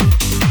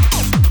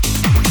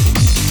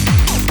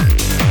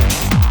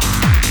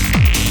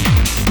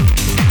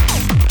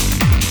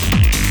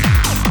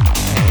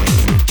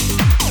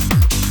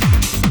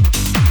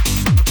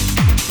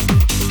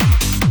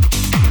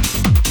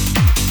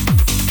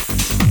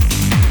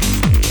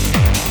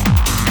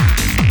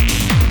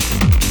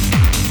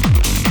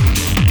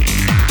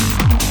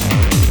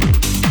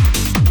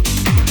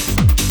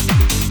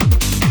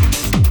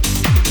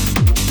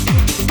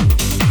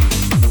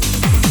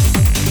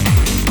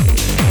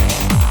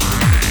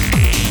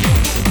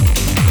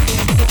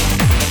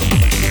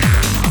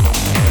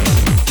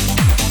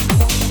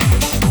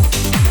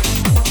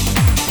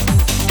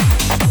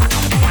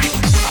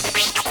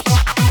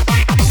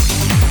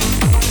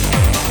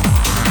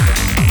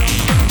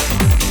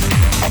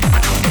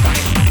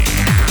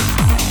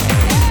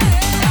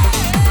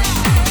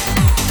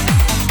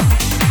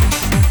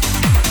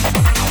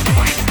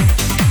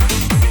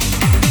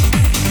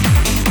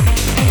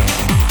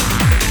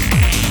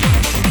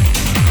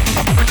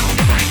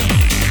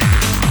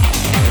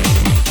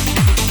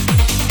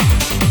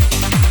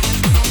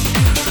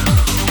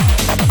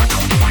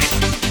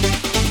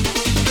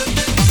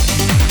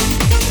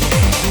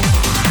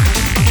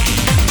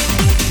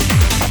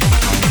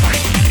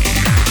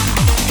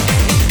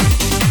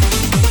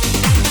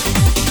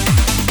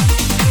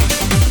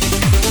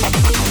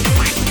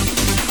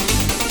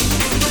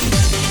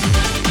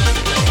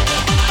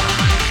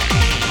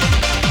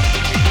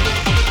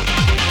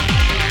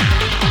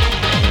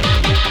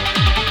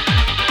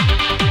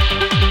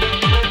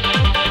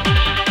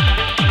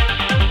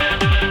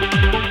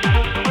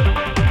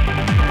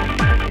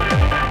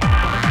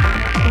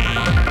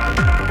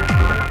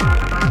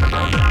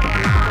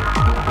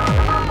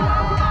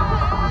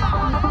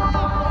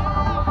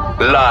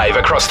 Live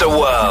across the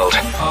world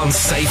on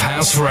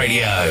Safehouse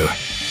Radio.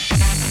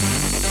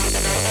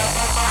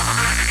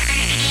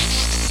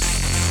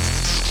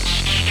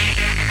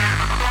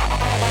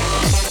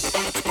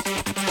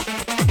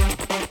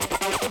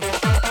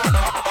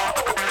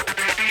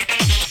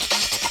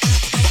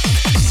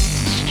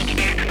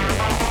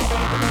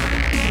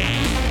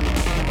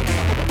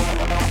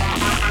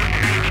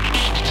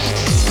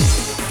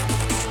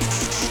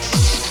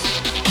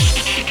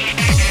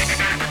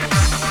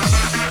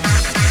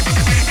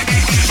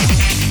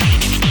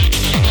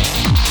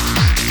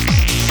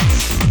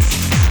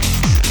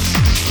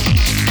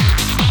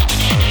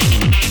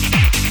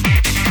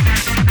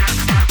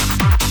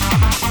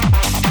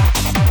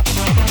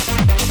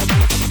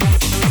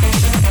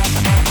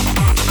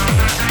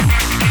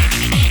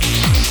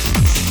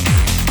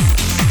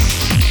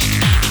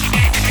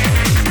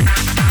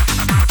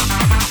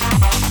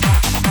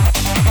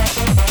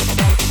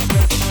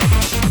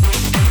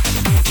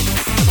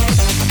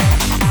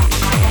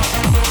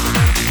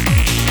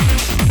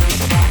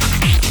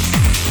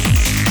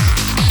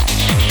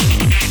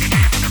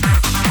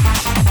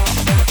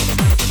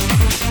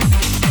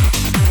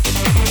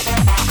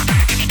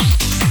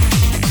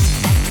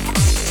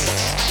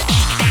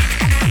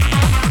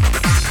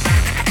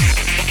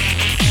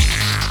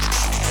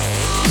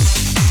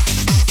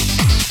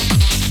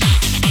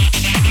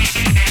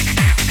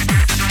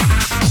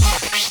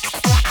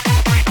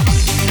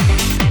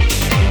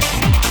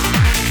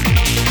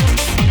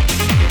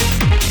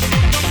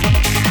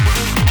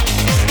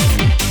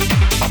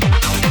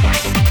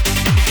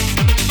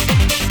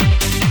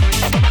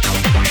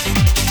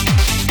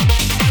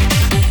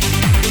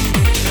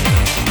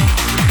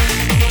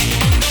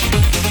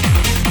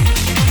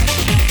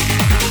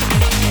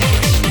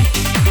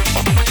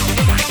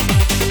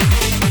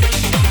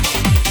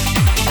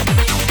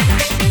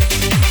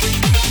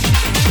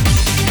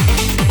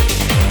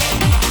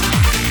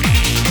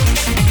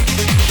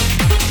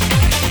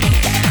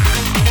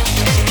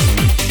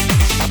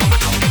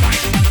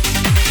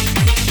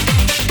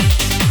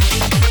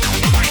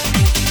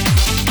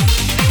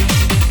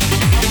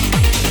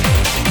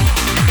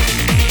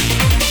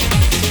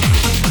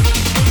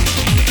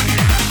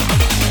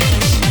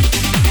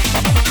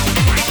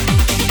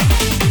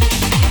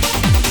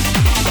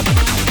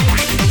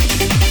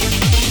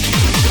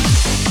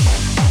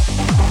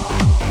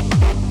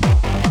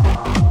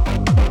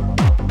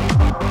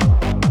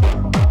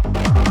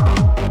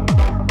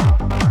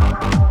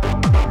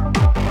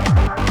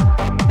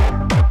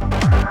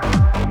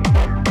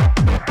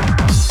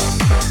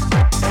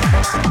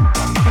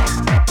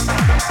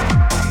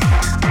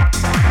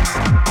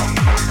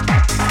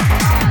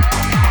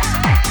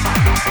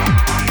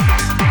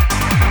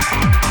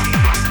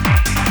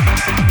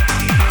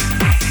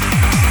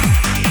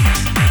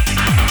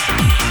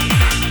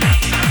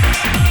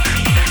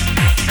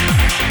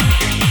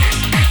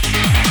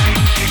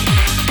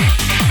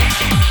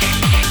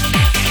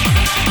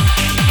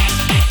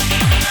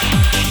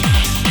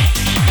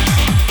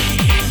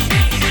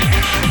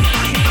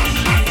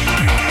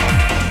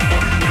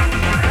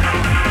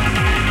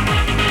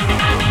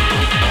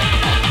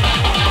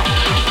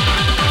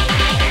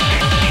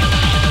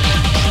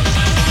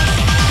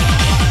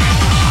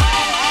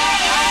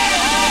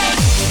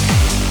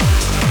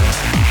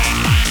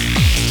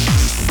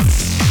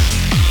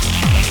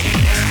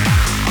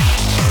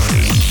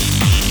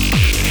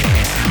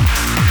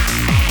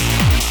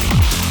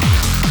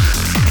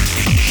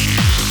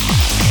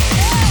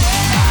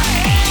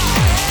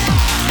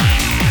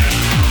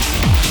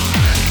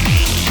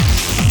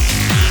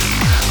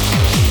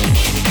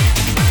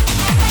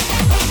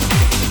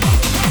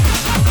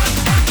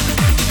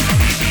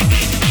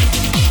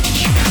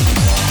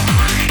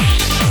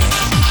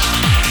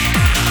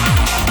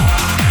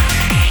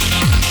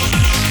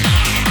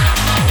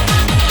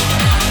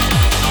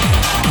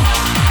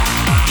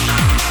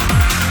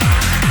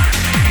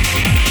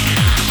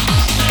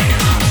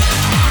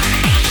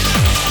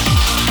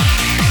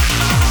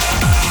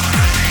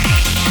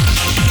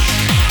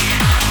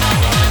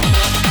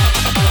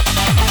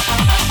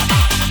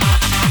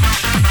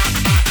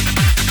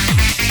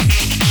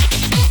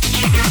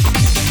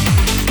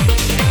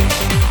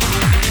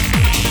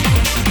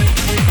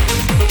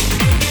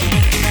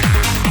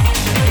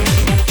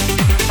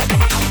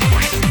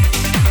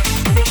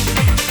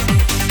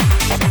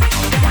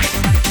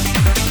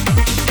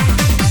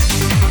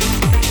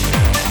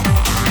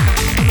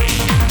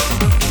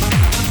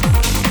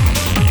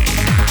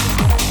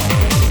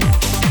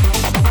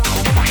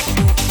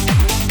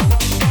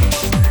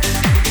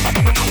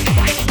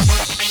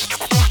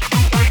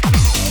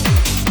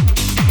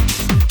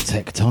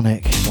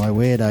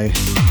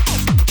 Weirdo.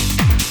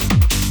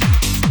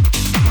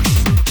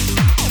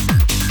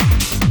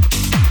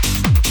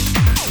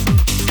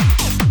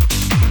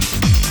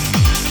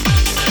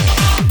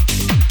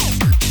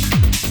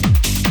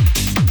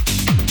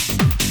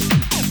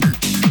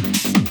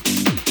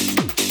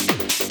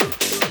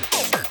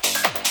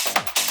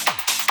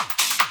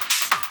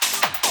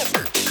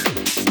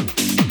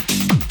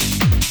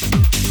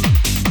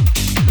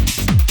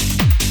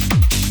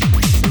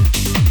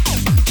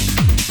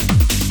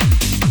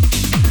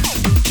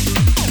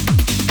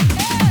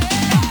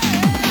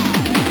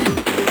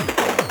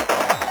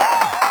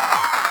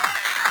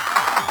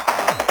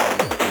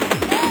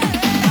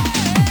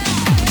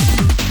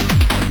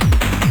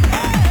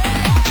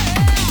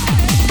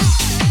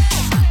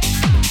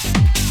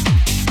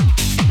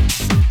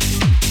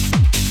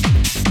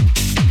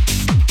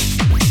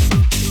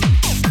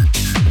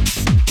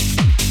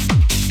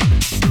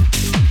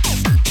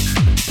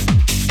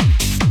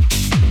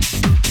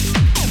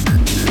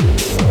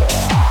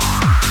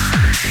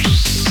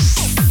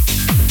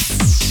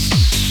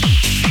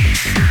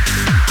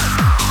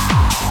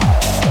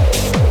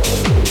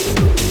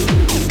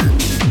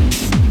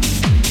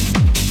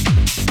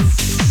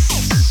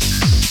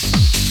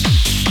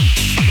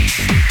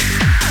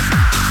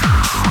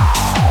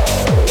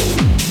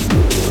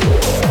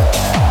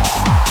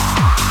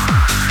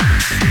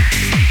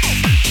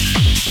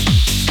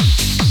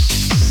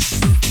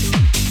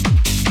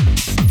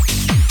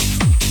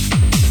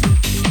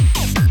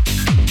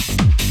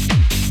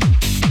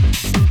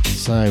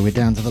 So we're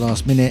down to the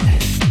last minute.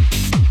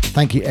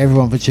 Thank you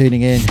everyone for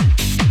tuning in.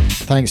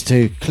 Thanks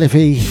to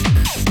Cliffy.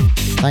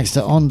 Thanks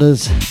to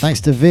Onders.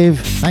 Thanks to Viv.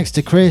 Thanks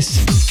to Chris.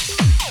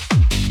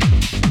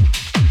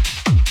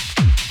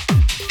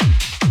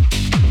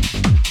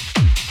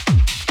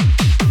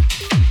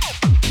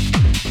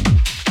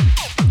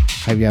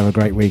 Hope you have a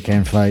great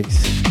weekend, folks.